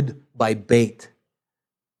lured by bait.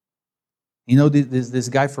 You know, this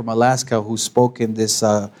guy from Alaska who spoke in this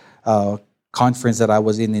conference that I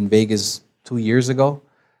was in Vegas 2 years ago,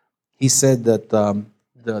 he said that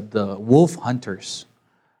the wolf hunters,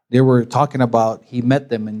 they were talking about, he met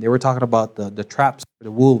them and they were talking about the traps for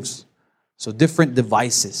the wolves. So different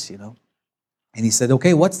devices, And he said,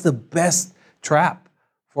 okay, what's the best trap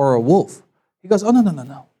for a wolf? He goes, oh, no. It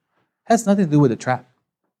has nothing to do with the trap.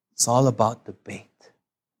 It's all about the bait.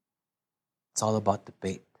 It's all about the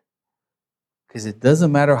bait. Because it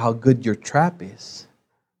doesn't matter how good your trap is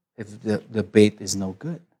if the bait is no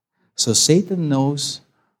good. So Satan knows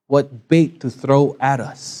what bait to throw at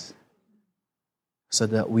us so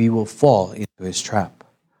that we will fall into his trap.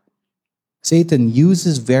 Satan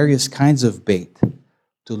uses various kinds of bait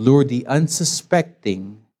to lure the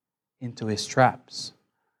unsuspecting into his traps.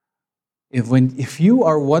 If you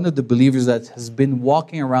are one of the believers that has been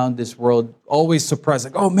walking around this world always surprised,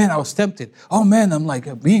 like, oh man, I was tempted. Oh man, I'm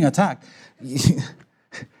like being attacked. You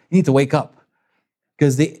need to wake up.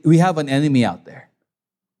 Because we have an enemy out there.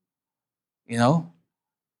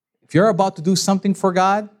 If you're about to do something for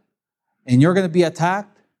God and you're going to be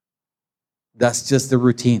attacked, that's just the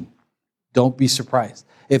routine. Don't be surprised.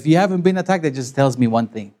 If you haven't been attacked, that just tells me one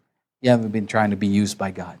thing. You haven't been trying to be used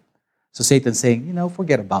by God. So Satan's saying,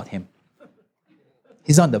 forget about him.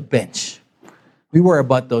 He's on the bench. We worry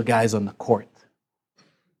about the guys on the court.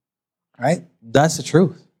 Right? That's the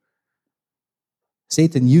truth.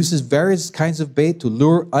 Satan uses various kinds of bait to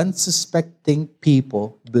lure unsuspecting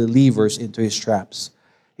people, believers, into his traps.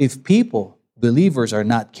 If people, believers, are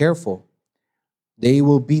not careful, they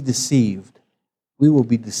will be deceived. We will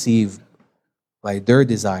be deceived by their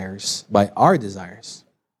desires, by our desires,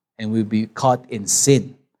 and we'll be caught in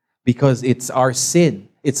sin because it's our sin,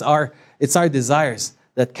 it's our desires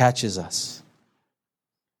that catches us.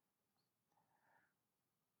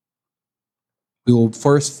 We will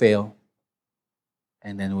first fail,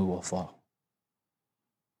 and then we will fall.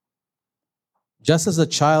 Just as a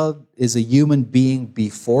child is a human being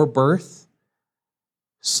before birth,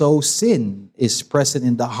 so sin is present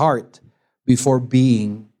in the heart before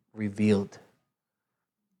being revealed.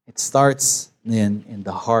 It starts in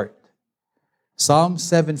the heart. Psalm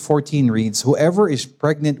 7:14 reads, whoever is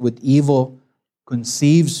pregnant with evil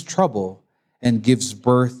conceives trouble and gives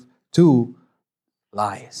birth to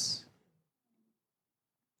lies.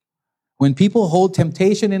 When people hold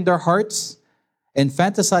temptation in their hearts and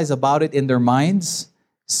fantasize about it in their minds,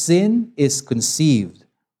 sin is conceived.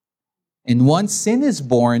 And once sin is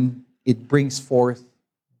born, it brings forth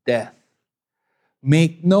death.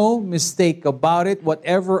 Make no mistake about it,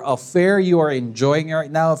 whatever affair you are enjoying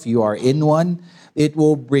right now, if you are in one, it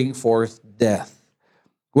will bring forth death.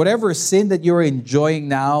 Whatever sin that you're enjoying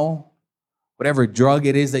now, whatever drug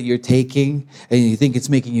it is that you're taking, and you think it's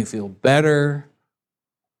making you feel better,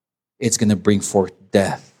 it's going to bring forth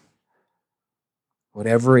death.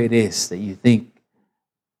 Whatever it is that you think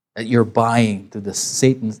that you're buying to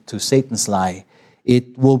Satan's lie,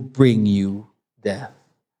 it will bring you death.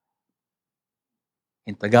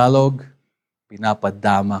 In Tagalog,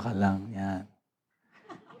 pinapadama ka lang. Yan.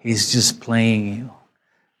 He's just playing you.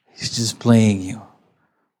 He's just playing you.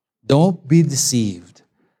 Don't be deceived.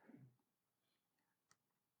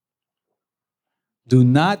 Do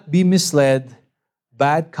not be misled.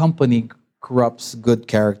 Bad company corrupts good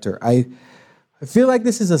character. I feel like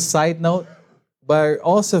this is a side note, but I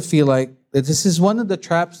also feel like that this is one of the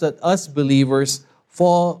traps that us believers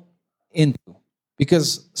fall into.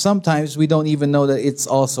 Because sometimes we don't even know that it's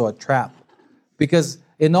also a trap. Because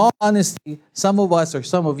in all honesty, some of us or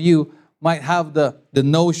some of you might have the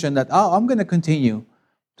notion that, oh, I'm going to continue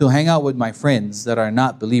to hang out with my friends that are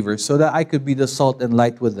not believers so that I could be the salt and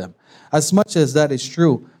light with them. As much as that is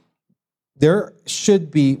true,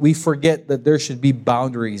 we forget that there should be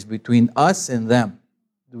boundaries between us and them.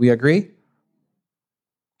 Do we agree?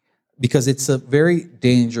 Because it's a very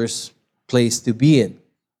dangerous place to be in.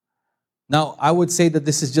 Now, I would say that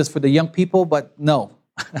this is just for the young people, but no.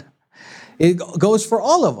 It goes for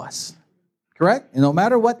all of us, correct? No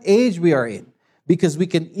matter what age we are in, because we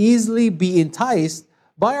can easily be enticed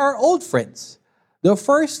by our old friends. The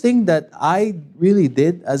first thing that I really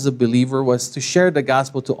did as a believer was to share the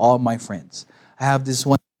gospel to all my friends. I have this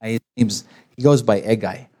one guy, he goes by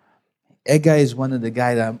Eggai. Eggai is one of the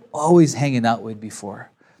guys that I'm always hanging out with before.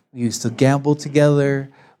 We used to gamble together.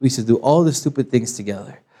 We used to do all the stupid things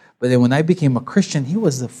together. But then when I became a Christian, he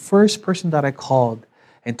was the first person that I called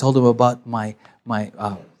and told him about my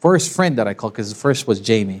first friend that I called, because the first was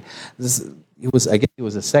Jamie. He was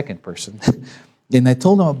the second person. Then I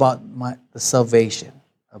told him about the salvation,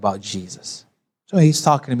 about Jesus. So he's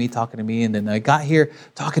talking to me, and then I got here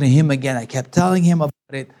talking to him again. I kept telling him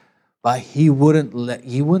about it, but he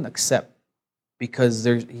wouldn't accept, because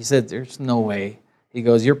he said, there's no way. He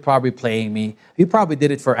goes, you're probably playing me. You probably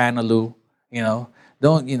did it for Anna Lou,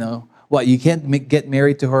 what, you can't get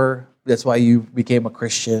married to her? That's why you became a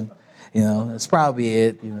Christian. That's probably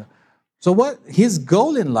it. So what his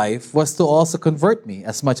goal in life was to also convert me,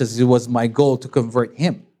 as much as it was my goal to convert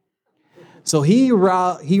him. So he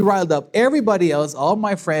riled up everybody else, all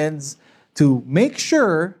my friends, to make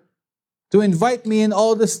sure to invite me in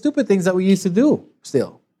all the stupid things that we used to do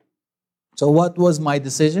still. So what was my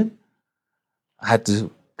decision? I had to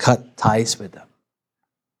cut ties with them.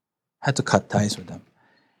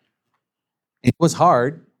 It was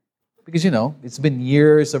hard because, it's been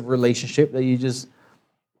years of relationship that you just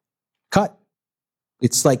cut.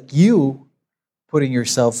 It's like you putting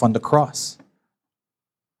yourself on the cross.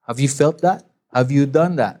 Have you felt that? Have you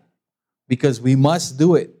done that? Because we must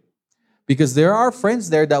do it. Because there are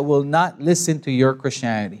friends there that will not listen to your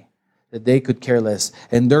Christianity, that they could care less.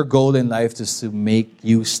 And their goal in life is to make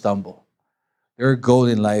you stumble. Their goal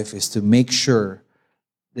in life is to make sure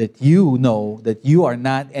that you know that you are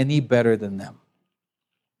not any better than them.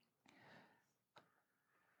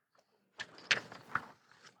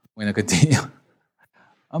 I'm going to continue.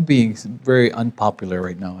 I'm being very unpopular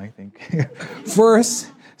right now, I think. First,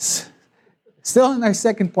 still on our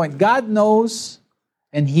second point, God knows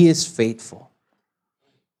and He is faithful.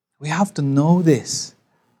 We have to know this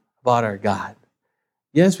about our God.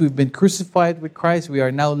 Yes, we've been crucified with Christ. We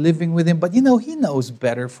are now living with Him. But He knows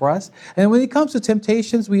better for us. And when it comes to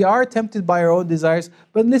temptations, we are tempted by our own desires.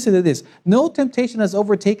 But listen to this. No temptation has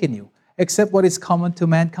overtaken you except what is common to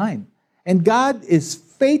mankind. And God is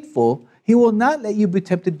faithful. He will not let you be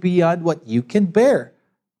tempted beyond what you can bear.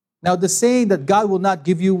 Now, the saying that God will not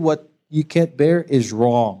give you what you can't bear is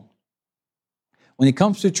wrong. When it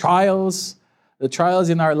comes to trials, the trials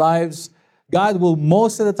in our lives, God will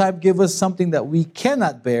most of the time give us something that we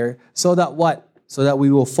cannot bear, so that what? So that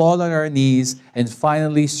we will fall on our knees and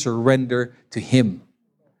finally surrender to Him.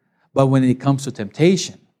 But when it comes to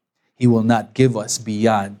temptation, He will not give us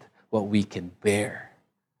beyond what we can bear.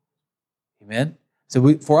 Amen?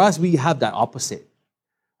 So for us, we have that opposite.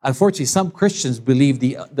 Unfortunately, some Christians believe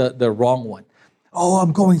the wrong one. Oh,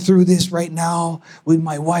 I'm going through this right now with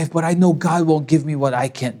my wife, but I know God won't give me what I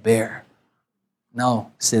can't bear.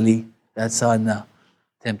 No, silly. That's on the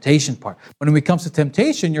temptation part. When it comes to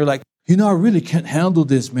temptation, you're like, I really can't handle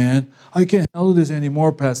this, man. I can't handle this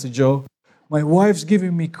anymore, Pastor Joe. My wife's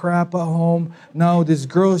giving me crap at home. Now this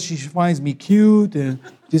girl, she finds me cute and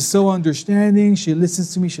she's so understanding. She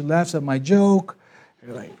listens to me. She laughs at my joke.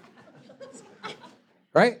 You're like,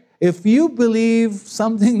 right? If you believe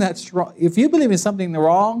something that's wrong, if you believe in something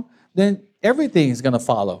wrong, then everything is going to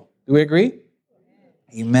follow. Do we agree?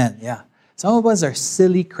 Amen. Yeah. Some of us are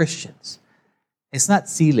silly Christians. It's not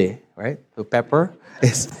silly, right? The pepper.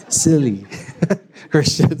 It's silly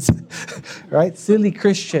Christians, right? Silly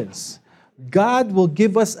Christians. God will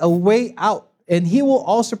give us a way out, and He will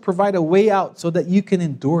also provide a way out so that you can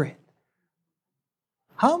endure it.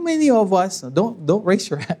 How many of us, don't raise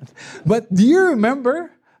your hand, but do you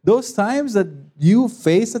remember those times that you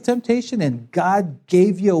faced a temptation and God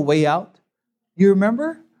gave you a way out? You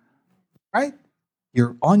remember? Right?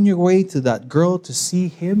 You're on your way to that girl to see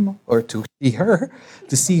him or to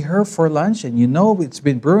see her for lunch, and you know it's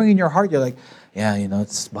been brewing in your heart. You're like, yeah,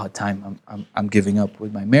 it's about time. I'm giving up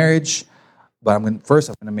with my marriage, but I'm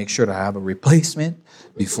gonna make sure that I have a replacement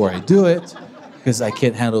before I do it, because I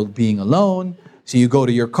can't handle being alone. So you go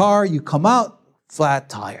to your car, you come out, flat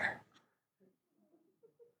tire.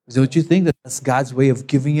 Don't you think that that's God's way of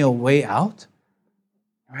giving you a way out?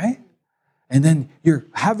 Right? And then you're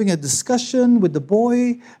having a discussion with the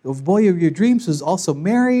boy of your dreams who's also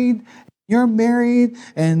married. You're married,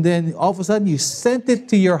 and then all of a sudden you sent it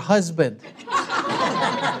to your husband.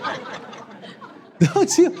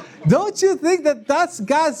 Don't you think that that's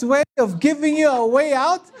God's way of giving you a way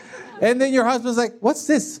out? And then your husband's like, what's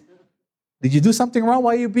this? Did you do something wrong?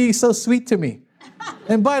 Why are you being so sweet to me?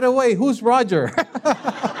 And by the way, who's Roger?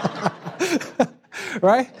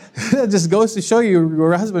 Right? That just goes to show you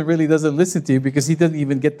your husband really doesn't listen to you because he doesn't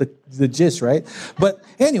even get the gist, right? But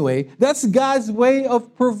anyway, that's God's way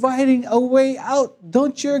of providing a way out.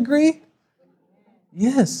 Don't you agree?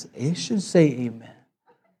 Yes, you should say amen.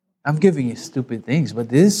 I'm giving you stupid things, but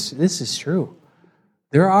this is true.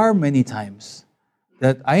 There are many times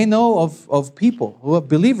that I know of people who are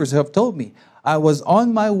believers who have told me, I was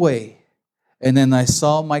on my way, and then I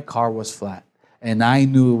saw my car was flat, and I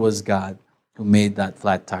knew it was God who made that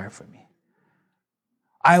flat tire for me.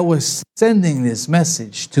 I was sending this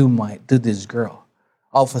message to this girl.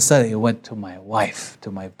 All of a sudden, it went to my wife, to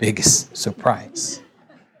my biggest surprise.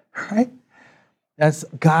 Right? That's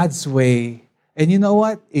God's way. And you know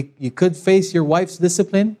what? You could face your wife's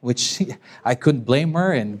discipline, which I couldn't blame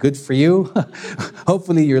her, and good for you.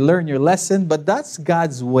 Hopefully you learn your lesson, but that's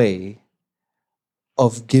God's way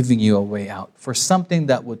of giving you a way out for something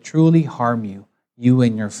that would truly harm you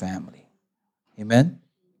and your family. Amen?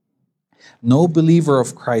 No believer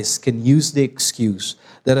of Christ can use the excuse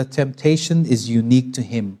that a temptation is unique to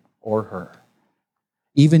him or her.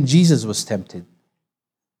 Even Jesus was tempted.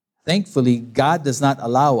 Thankfully, God does not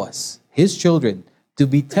allow us, His children, to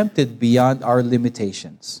be tempted beyond our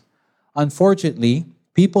limitations. Unfortunately,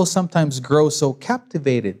 people sometimes grow so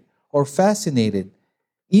captivated or fascinated,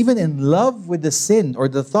 even in love with the sin or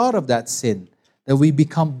the thought of that sin, that we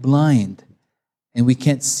become blind and we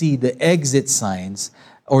can't see the exit signs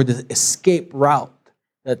or the escape route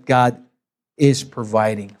that God is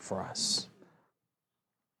providing for us.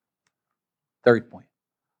 Third point.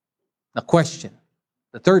 The question.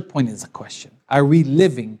 The third point is a question. Are we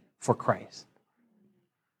living for Christ?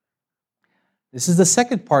 This is the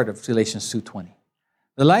second part of Galatians 2:20.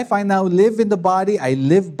 The life I now live in the body, I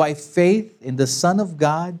live by faith in the Son of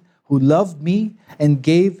God who loved me and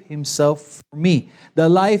gave Himself for me. The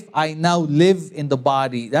life I now live in the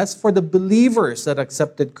body, that's for the believers that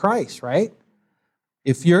accepted Christ, right?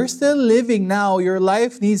 If you're still living now, your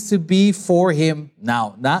life needs to be for Him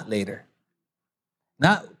now, not later.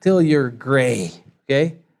 Not till you're gray,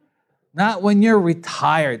 okay? Not when you're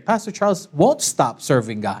retired. Pastor Charles won't stop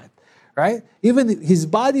serving God, right? Even his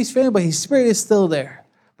body's failing, but his spirit is still there.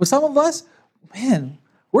 But some of us, man,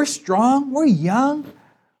 we're strong, we're young,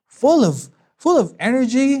 full of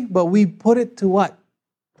energy, but we put it to what?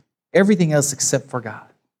 Everything else except for God.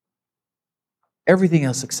 Everything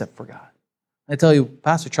else except for God. I tell you,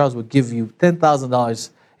 Pastor Charles would give you $10,000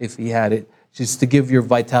 if he had it, just to give your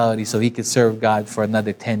vitality so he could serve God for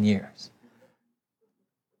another 10 years.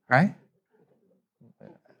 Right?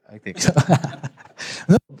 I think so.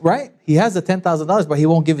 No, right? He has the $10,000, but he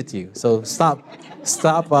won't give it to you. So stop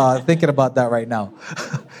thinking about that right now.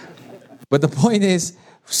 But the point is,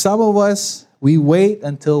 some of us, we wait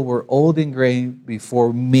until we're old and gray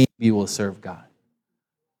before maybe we'll serve God.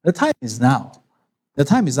 The time is now. The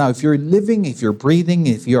time is now. If you're living, if you're breathing,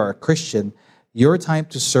 if you're a Christian, your time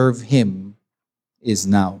to serve Him is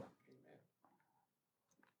now.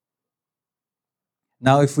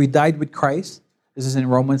 Now, if we died with Christ, this is in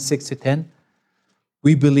Romans 6-10,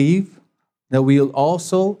 we believe that we will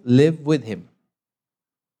also live with Him.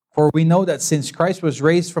 For we know that since Christ was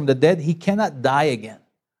raised from the dead, He cannot die again.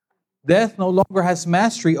 Death no longer has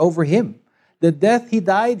mastery over Him. The death He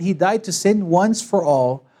died to sin once for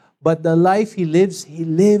all, but the life He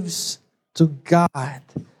lives to God.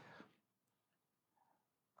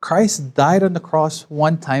 Christ died on the cross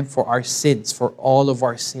one time for our sins, for all of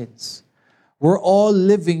our sins. We're all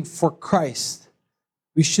living for Christ.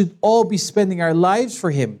 We should all be spending our lives for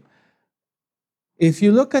Him. If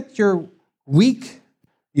you look at your week,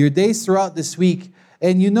 your days throughout this week,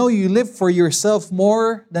 and you know you live for yourself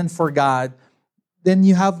more than for God, then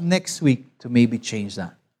you have next week to maybe change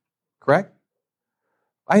that. Correct?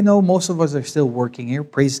 I know most of us are still working here.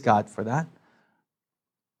 Praise God for that.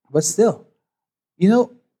 But still,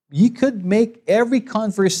 you could make every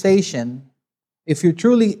conversation, if you're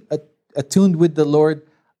truly attuned with the Lord,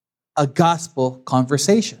 a gospel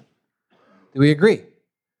conversation. Do we agree?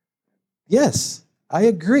 Yes, I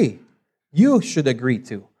agree. You should agree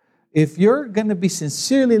too. If you're going to be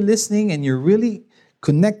sincerely listening and you're really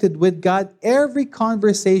connected with God, every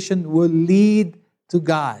conversation will lead to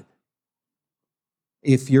God.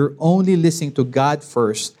 If you're only listening to God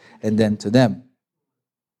first and then to them.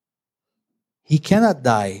 He cannot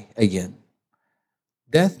die again.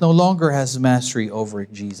 Death no longer has mastery over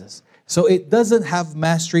Jesus. So it doesn't have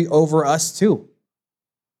mastery over us too.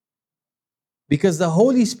 Because the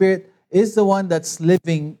Holy Spirit is the one that's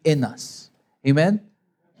living in us. Amen?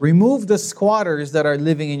 Remove the squatters that are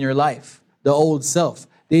living in your life, the old self.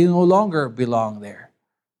 They no longer belong there.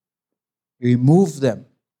 Remove them.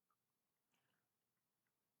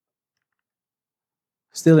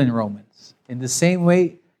 Still in Romans. In the same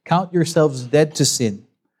way, count yourselves dead to sin,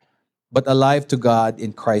 but alive to God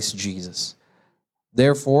in Christ Jesus.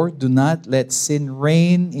 Therefore, do not let sin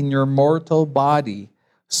reign in your mortal body,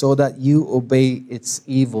 so that you obey its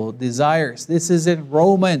evil desires. This is in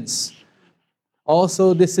Romans.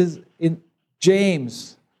 Also, this is in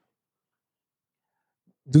James.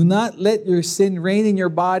 Do not let your sin reign in your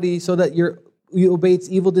body so that you obey its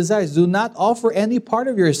evil desires. Do not offer any part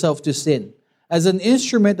of yourself to sin as an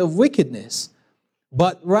instrument of wickedness,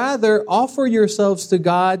 but rather offer yourselves to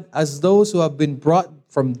God as those who have been brought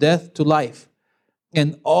from death to life,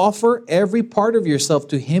 and offer every part of yourself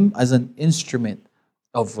to Him as an instrument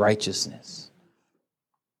of righteousness.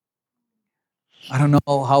 I don't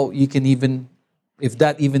know how you can even, if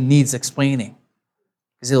that even needs explaining,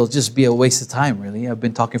 because it'll just be a waste of time, really. I've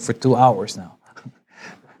been talking for 2 hours now.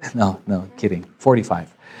 No, kidding,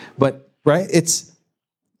 45. But, right, it's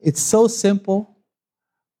so simple.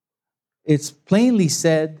 It's plainly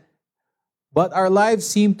said, but our lives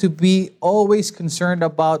seem to be always concerned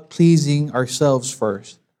about pleasing ourselves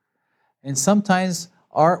first. And sometimes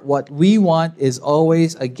what we want is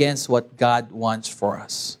always against what God wants for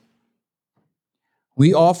us.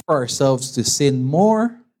 We offer ourselves to sin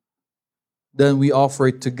more than we offer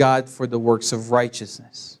it to God for the works of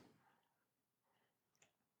righteousness.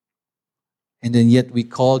 And then yet we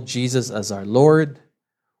call Jesus as our Lord.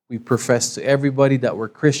 We profess to everybody that we're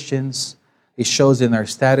Christians. It shows in our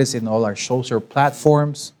status in all our social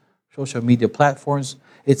media platforms.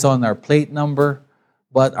 It's on our plate number,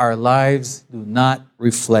 but our lives do not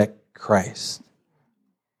reflect Christ.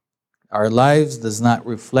 Our lives does not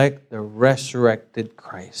reflect the resurrected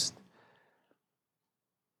Christ.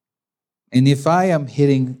 And if I am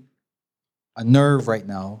hitting a nerve right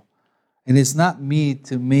now, and it's not me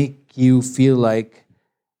to make you feel like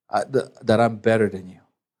that I'm better than you,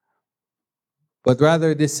 but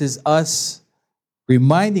rather this is us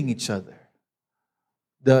reminding each other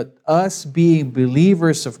that us being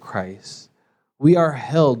believers of Christ, we are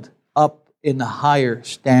held up in a higher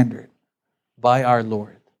standard by our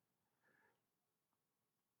Lord.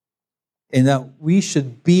 And that we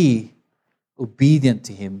should be obedient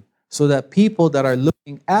to Him so that people that are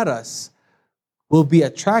looking at us will be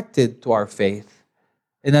attracted to our faith,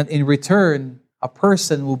 and that in return, a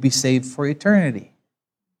person will be saved for eternity.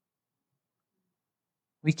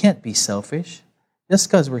 We can't be selfish. Just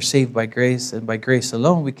because we're saved by grace and by grace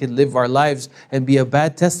alone, we can live our lives and be a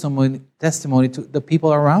bad testimony to the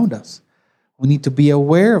people around us. We need to be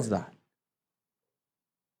aware of that.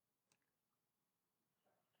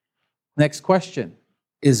 Next question.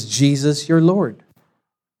 Is Jesus your Lord?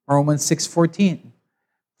 Romans 6:14.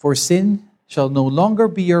 For sin shall no longer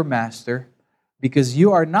be your master, because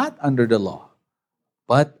you are not under the law,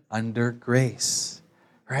 but under grace.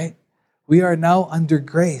 Right? We are now under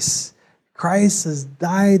grace. Christ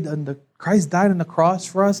died on the cross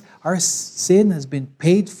for us. Our sin has been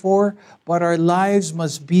paid for, but our lives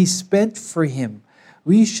must be spent for Him.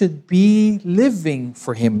 We should be living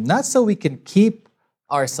for Him, not so we can keep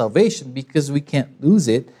our salvation, because we can't lose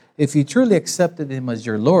it. If you truly accepted Him as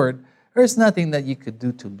your Lord, there's nothing that you could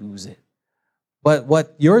do to lose it. But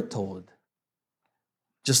what you're told,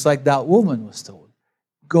 just like that woman was told,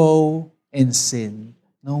 go and sin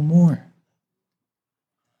no more.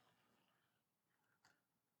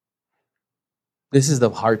 This is the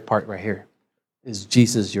hard part right here. Is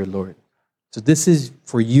Jesus your Lord? So this is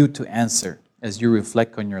for you to answer as you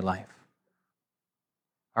reflect on your life.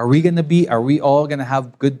 Are we all going to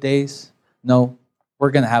have good days? No,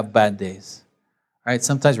 we're going to have bad days. Right?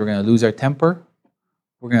 Sometimes we're going to lose our temper.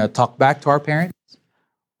 We're going to talk back to our parents.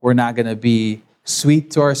 We're not going to be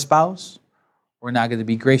sweet to our spouse. We're not going to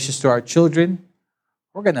be gracious to our children.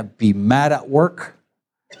 We're going to be mad at work,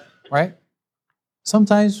 right?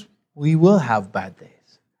 Sometimes we will have bad days.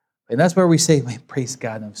 And that's where we say, man, praise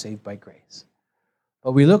God, I'm saved by grace.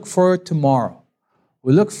 But we look for tomorrow.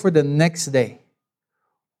 We look for the next day,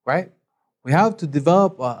 right? We have to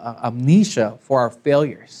develop amnesia for our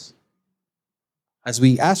failures. As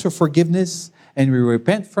we ask for forgiveness and we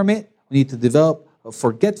repent from it, we need to develop a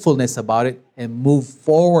forgetfulness about it and move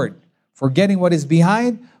forward, forgetting what is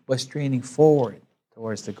behind, but straining forward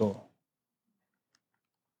towards the goal.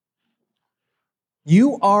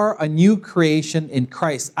 You are a new creation in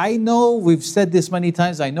Christ. I know we've said this many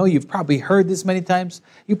times. I know you've probably heard this many times.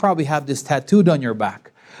 You probably have this tattooed on your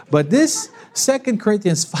back. But this 2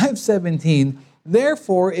 Corinthians 5:17,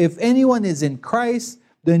 therefore, if anyone is in Christ,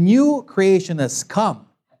 the new creation has come.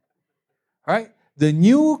 All right? The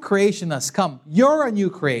new creation has come. You're a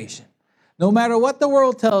new creation. No matter what the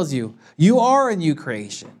world tells you, you are a new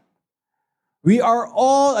creation. We are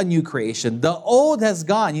all a new creation. The old has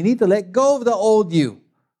gone. You need to let go of the old you.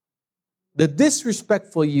 The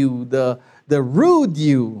disrespectful you, the rude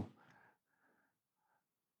you,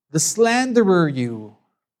 the slanderer you,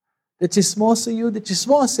 the chismoso you, the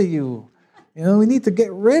chismosa you. You know, we need to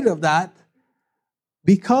get rid of that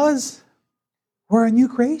because we're a new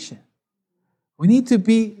creation. We need to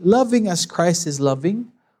be loving as Christ is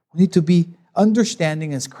loving. We need to be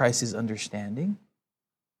understanding as Christ is understanding.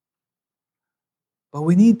 But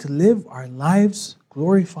we need to live our lives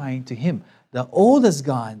glorifying to Him. The old is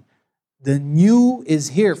gone. The new is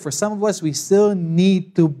here. For some of us, we still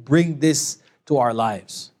need to bring this to our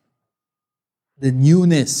lives. The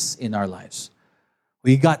newness in our lives.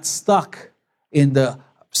 We got stuck in the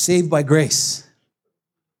saved by grace.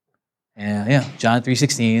 And yeah, John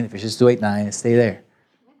 3:16, Ephesians 2:8-9, stay there.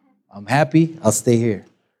 I'm happy, I'll stay here.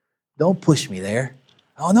 Don't push me there.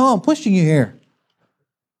 Oh no, I'm pushing you here.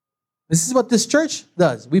 This is what this church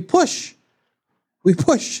does. We push. We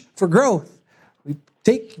push for growth.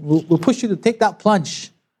 We'll push you to take that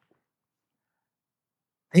plunge.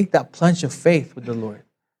 Take that plunge of faith with the Lord.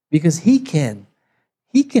 Because He can.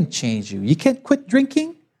 He can change you. You can't quit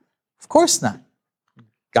drinking? Of course not.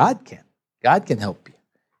 God can. God can help you.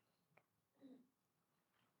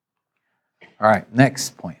 All right,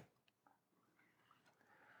 next point.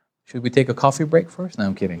 Should we take a coffee break first? No,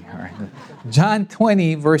 I'm kidding. All right. John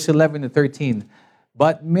 20, verse 11-13.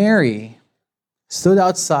 But Mary stood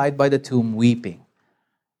outside by the tomb weeping.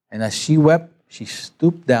 And as she wept, she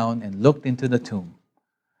stooped down and looked into the tomb.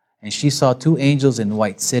 And she saw two angels in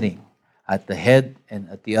white sitting at the head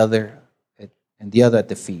and the other at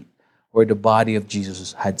the feet, where the body of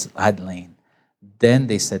Jesus had lain. Then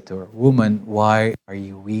they said to her, "Woman, why are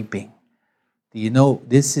you weeping?" Do you know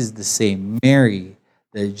this is the same Mary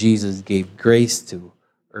that Jesus gave grace to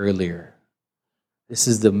earlier? This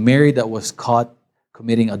is the Mary that was caught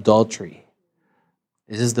committing adultery.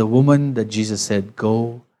 This is the woman that Jesus said,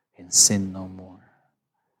 "Go and sin no more."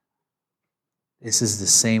 This is the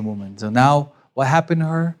same woman. So now, what happened to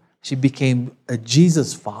her? She became a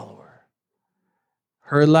Jesus follower.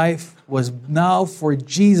 Her life was now for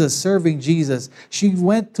Jesus, serving Jesus. She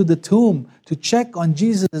went to the tomb to check on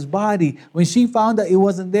Jesus' body. When she found that it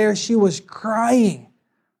wasn't there, she was crying.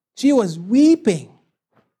 She was weeping.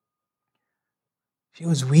 She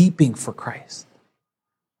was weeping for Christ.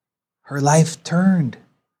 Her life turned,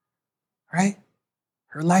 right?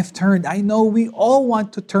 Her life turned. I know we all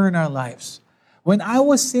want to turn our lives. When I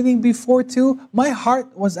was sitting before too, my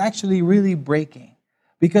heart was actually really breaking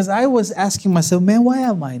because I was asking myself, man, why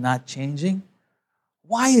am I not changing?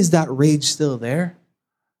 Why is that rage still there?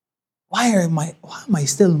 Why am I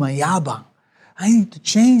still mayabang? I need to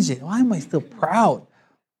change it. Why am I still proud?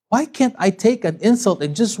 Why can't I take an insult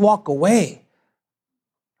and just walk away?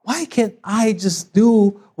 Why can't I just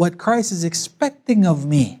do what Christ is expecting of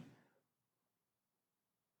me?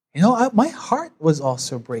 You know, my heart was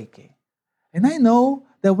also breaking. And I know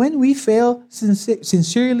that when we fail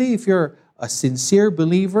sincerely, if you're a sincere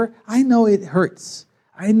believer, I know it hurts.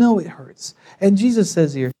 I know it hurts. And Jesus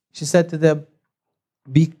says here, she said to them,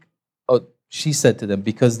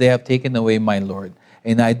 because they have taken away my Lord,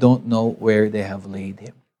 and I don't know where they have laid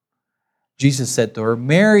him. Jesus said to her,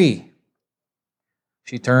 Mary.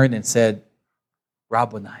 She turned and said,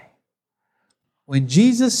 Rabboni. When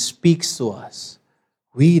Jesus speaks to us,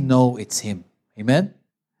 we know it's Him. Amen?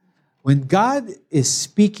 When God is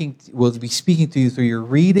speaking, will be speaking to you through your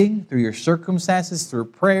reading, through your circumstances, through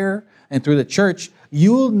prayer, and through the church,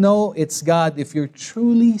 you'll know it's God if you're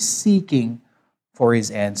truly seeking for His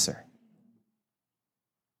answer.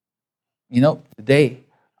 You know, today,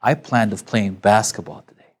 I planned of playing basketball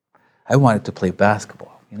today. I wanted to play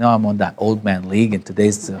basketball. You know, I'm on that old man league, and today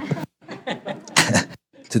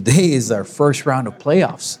is our first round of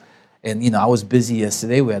playoffs. And, I was busy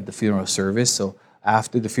yesterday. We had the funeral service. So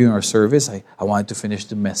after the funeral service, I wanted to finish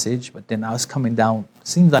the message. But then I was coming down,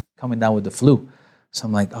 seems like coming down with the flu. So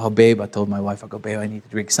I'm like, oh, babe, I told my wife, babe, I need to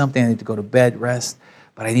drink something. I need to go to bed, rest.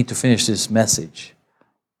 But I need to finish this message.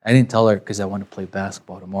 I didn't tell her because I want to play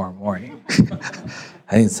basketball tomorrow morning.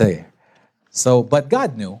 I didn't say. So, but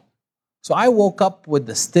God knew. So I woke up with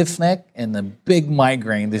the stiff neck and the big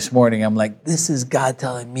migraine this morning. I'm like, this is God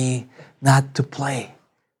telling me not to play.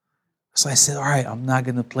 So I said, all right, I'm not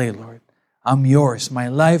going to play, Lord. I'm yours. My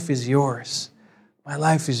life is yours. My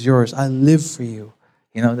life is yours. I live for you.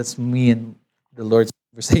 That's me and the Lord's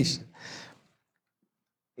conversation.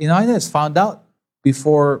 I just found out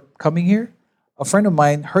before coming here, a friend of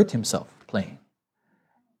mine hurt himself playing.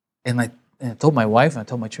 And I told my wife, and I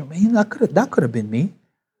told my children, man, that could have been me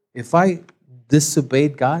if I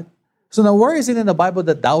disobeyed God. So now where is it in the Bible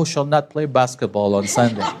that thou shalt not play basketball on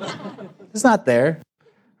Sunday? It's not there.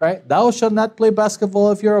 Right? Thou shalt not play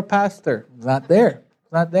basketball if you're a pastor. It's not there.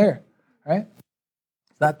 It's not there. Right?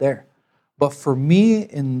 It's not there. But for me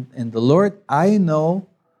in the Lord, I know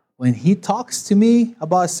when He talks to me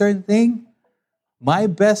about a certain thing, my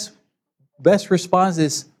best response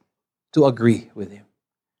is to agree with Him.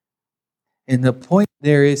 And the point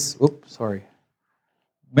there is,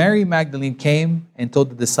 Mary Magdalene came and told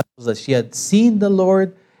the disciples that she had seen the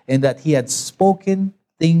Lord and that He had spoken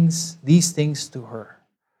these things to her.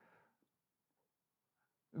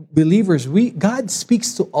 Believers, God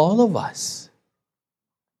speaks to all of us.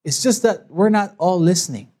 It's just that we're not all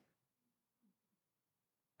listening.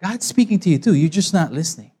 God's speaking to you too. You're just not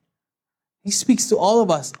listening. He speaks to all of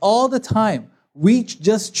us all the time. We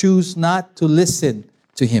just choose not to listen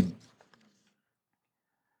to Him.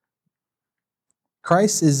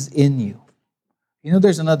 Christ is in you.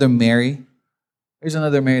 There's another Mary. There's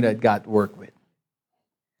another Mary that God worked with.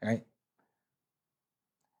 Right?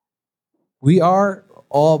 We are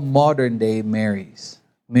all modern day Marys.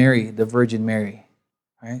 Mary, the Virgin Mary.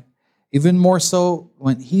 Right? Even more so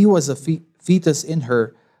when He was a fetus in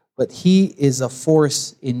her, but He is a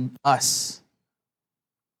force in us.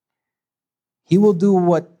 He will do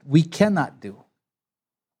what we cannot do.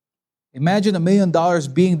 Imagine $1 million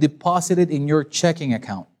being deposited in your checking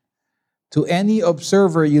account. To any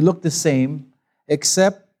observer, you look the same,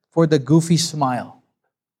 except for the goofy smile.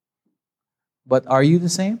 But are you the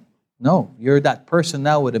same? No, you're that person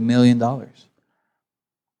now with $1 million.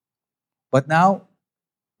 But now,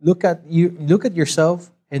 look at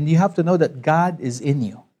yourself, and you have to know that God is in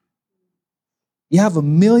you. You have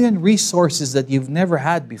 1 million resources that you've never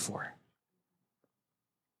had before.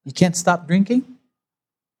 You can't stop drinking?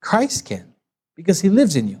 Christ can, because He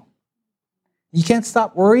lives in you. You can't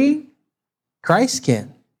stop worrying? Christ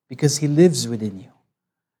can, because He lives within you.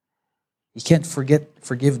 You can't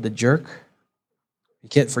forgive the jerk. You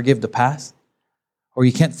can't forgive the past. Or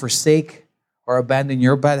you can't forsake or abandon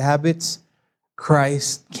your bad habits.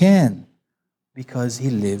 Christ can, because He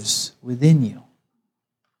lives within you.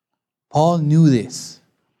 Paul knew this.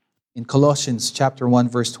 In Colossians chapter 1,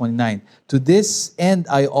 verse 29, to this end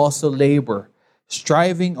I also labor,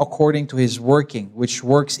 striving according to His working, which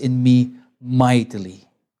works in me mightily.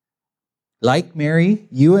 Like Mary,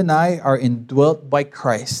 you and I are indwelt by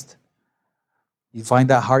Christ. You find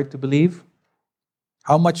that hard to believe?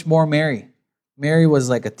 How much more Mary? Mary was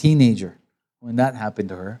like a teenager when that happened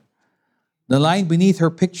to her. The line beneath her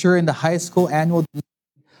picture in the high school annual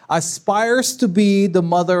aspires to be the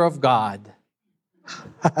mother of God.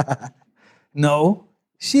 No,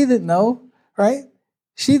 she didn't know, right?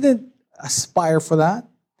 She didn't aspire for that.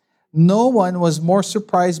 No one was more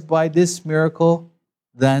surprised by this miracle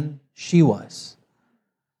than she was.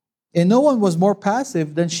 And no one was more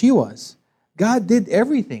passive than she was. God did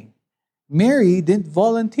everything. Mary didn't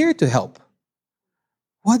volunteer to help.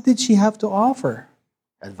 What did she have to offer?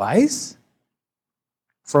 Advice?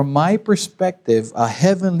 From my perspective, a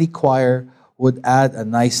heavenly choir would add a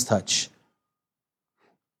nice touch.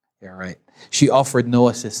 Yeah, right. She offered no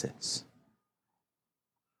assistance.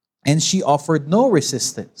 And she offered no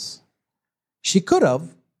resistance. She could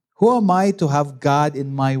have. Who am I to have God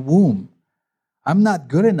in my womb? I'm not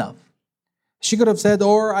good enough. She could have said,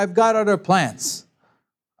 or I've got other plans.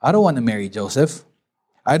 I don't want to marry Joseph.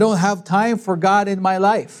 I don't have time for God in my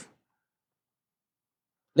life.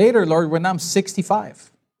 Later, Lord, when I'm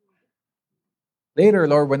 65. Later,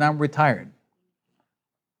 Lord, when I'm retired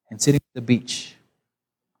and sitting at the beach.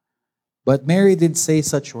 But Mary didn't say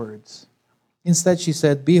such words. Instead, she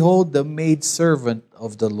said, behold the maidservant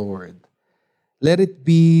of the Lord. Let it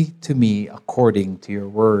be to me according to your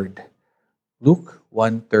word. Luke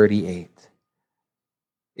 1:38.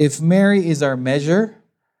 If Mary is our measure,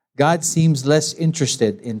 God seems less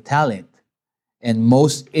interested in talent and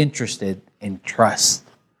most interested in trust.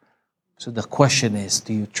 So the question is,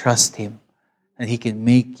 do you trust Him? And He can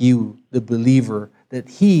make you the believer that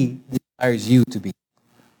He desires you to be.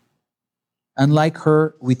 Unlike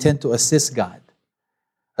her, we tend to assist God,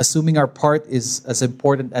 assuming our part is as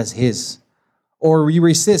important as His. Or we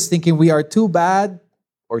resist, thinking we are too bad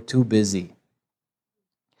or too busy.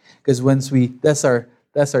 Because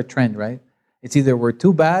that's our trend, right? It's either we're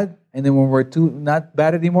too bad, and then when we're too not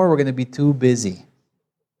bad anymore, we're going to be too busy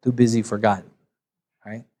for God,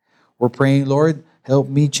 right? We're praying, Lord, help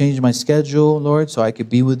me change my schedule, Lord, so I could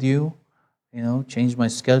be with you. Change my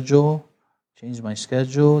schedule.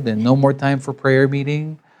 Then no more time for prayer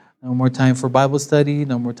meeting, no more time for Bible study,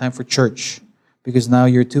 no more time for church, because now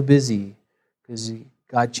you're too busy because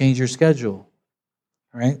God changed your schedule,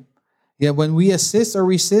 right? Yeah, when we assist or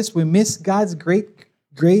resist, we miss God's great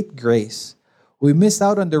grace. We miss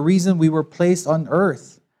out on the reason we were placed on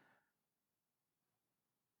earth.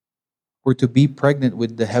 We're to be pregnant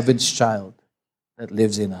with the heaven's child that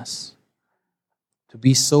lives in us. To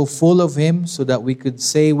be so full of Him so that we could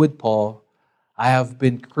say with Paul, I have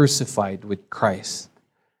been crucified with Christ.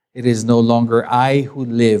 It is no longer I who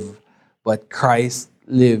live, but Christ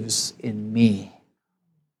lives in me.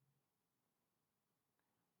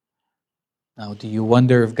 Now, do you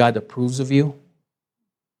wonder if God approves of you?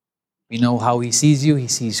 You know how He sees you? He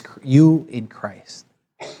sees you in Christ.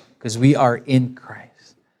 Because we are in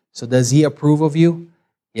Christ. So does He approve of you?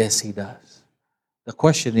 Yes, He does. The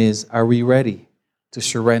question is, are we ready to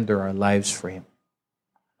surrender our lives for Him?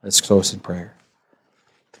 Let's close in prayer.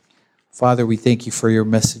 Father, we thank You for Your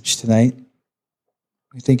message tonight.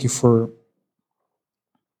 We thank You for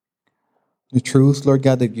the truth, Lord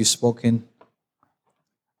God, that You've spoken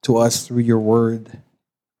to us through Your word.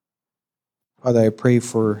 Father, I pray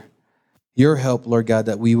for Your help, Lord God,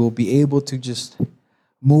 that we will be able to just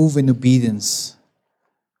move in obedience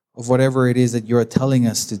of whatever it is that You're telling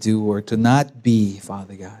us to do or to not be,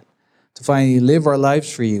 Father God. To finally live our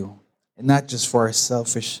lives for You, and not just for our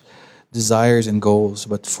selfish desires and goals,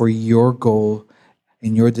 but for Your goal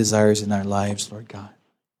and Your desires in our lives, Lord God.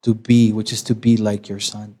 To be, which is to be like Your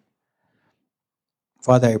Son.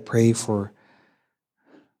 Father, I pray for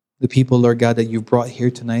the people, Lord God, that You've brought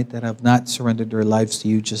here tonight that have not surrendered their lives to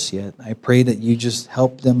You just yet. I pray that You just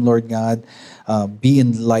help them, Lord God, be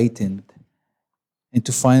enlightened and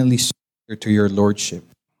to finally surrender to Your Lordship.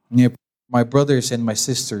 And my brothers and my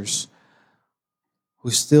sisters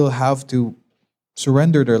who still have to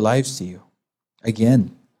surrender their lives to You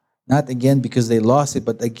again. Not again because they lost it,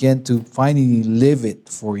 but again to finally live it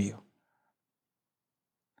for You.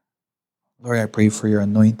 Lord, I pray for Your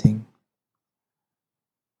anointing.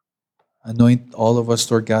 Anoint all of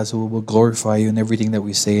us, Lord God, so we will glorify You in everything that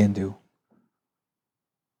we say and do.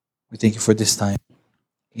 We thank You for this time.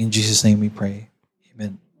 In Jesus' name we pray.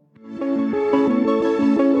 Amen.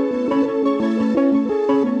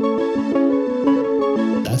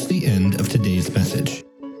 That's the end of today's message.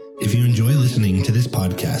 If you enjoy listening to this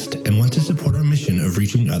podcast and want to support our mission of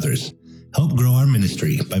reaching others, help grow our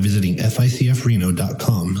ministry by visiting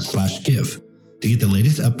ficfreno.com/give. To get the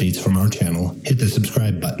latest updates from our channel, hit the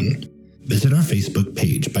subscribe button. Visit our Facebook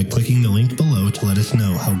page by clicking the link below to let us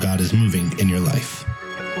know how God is moving in your life.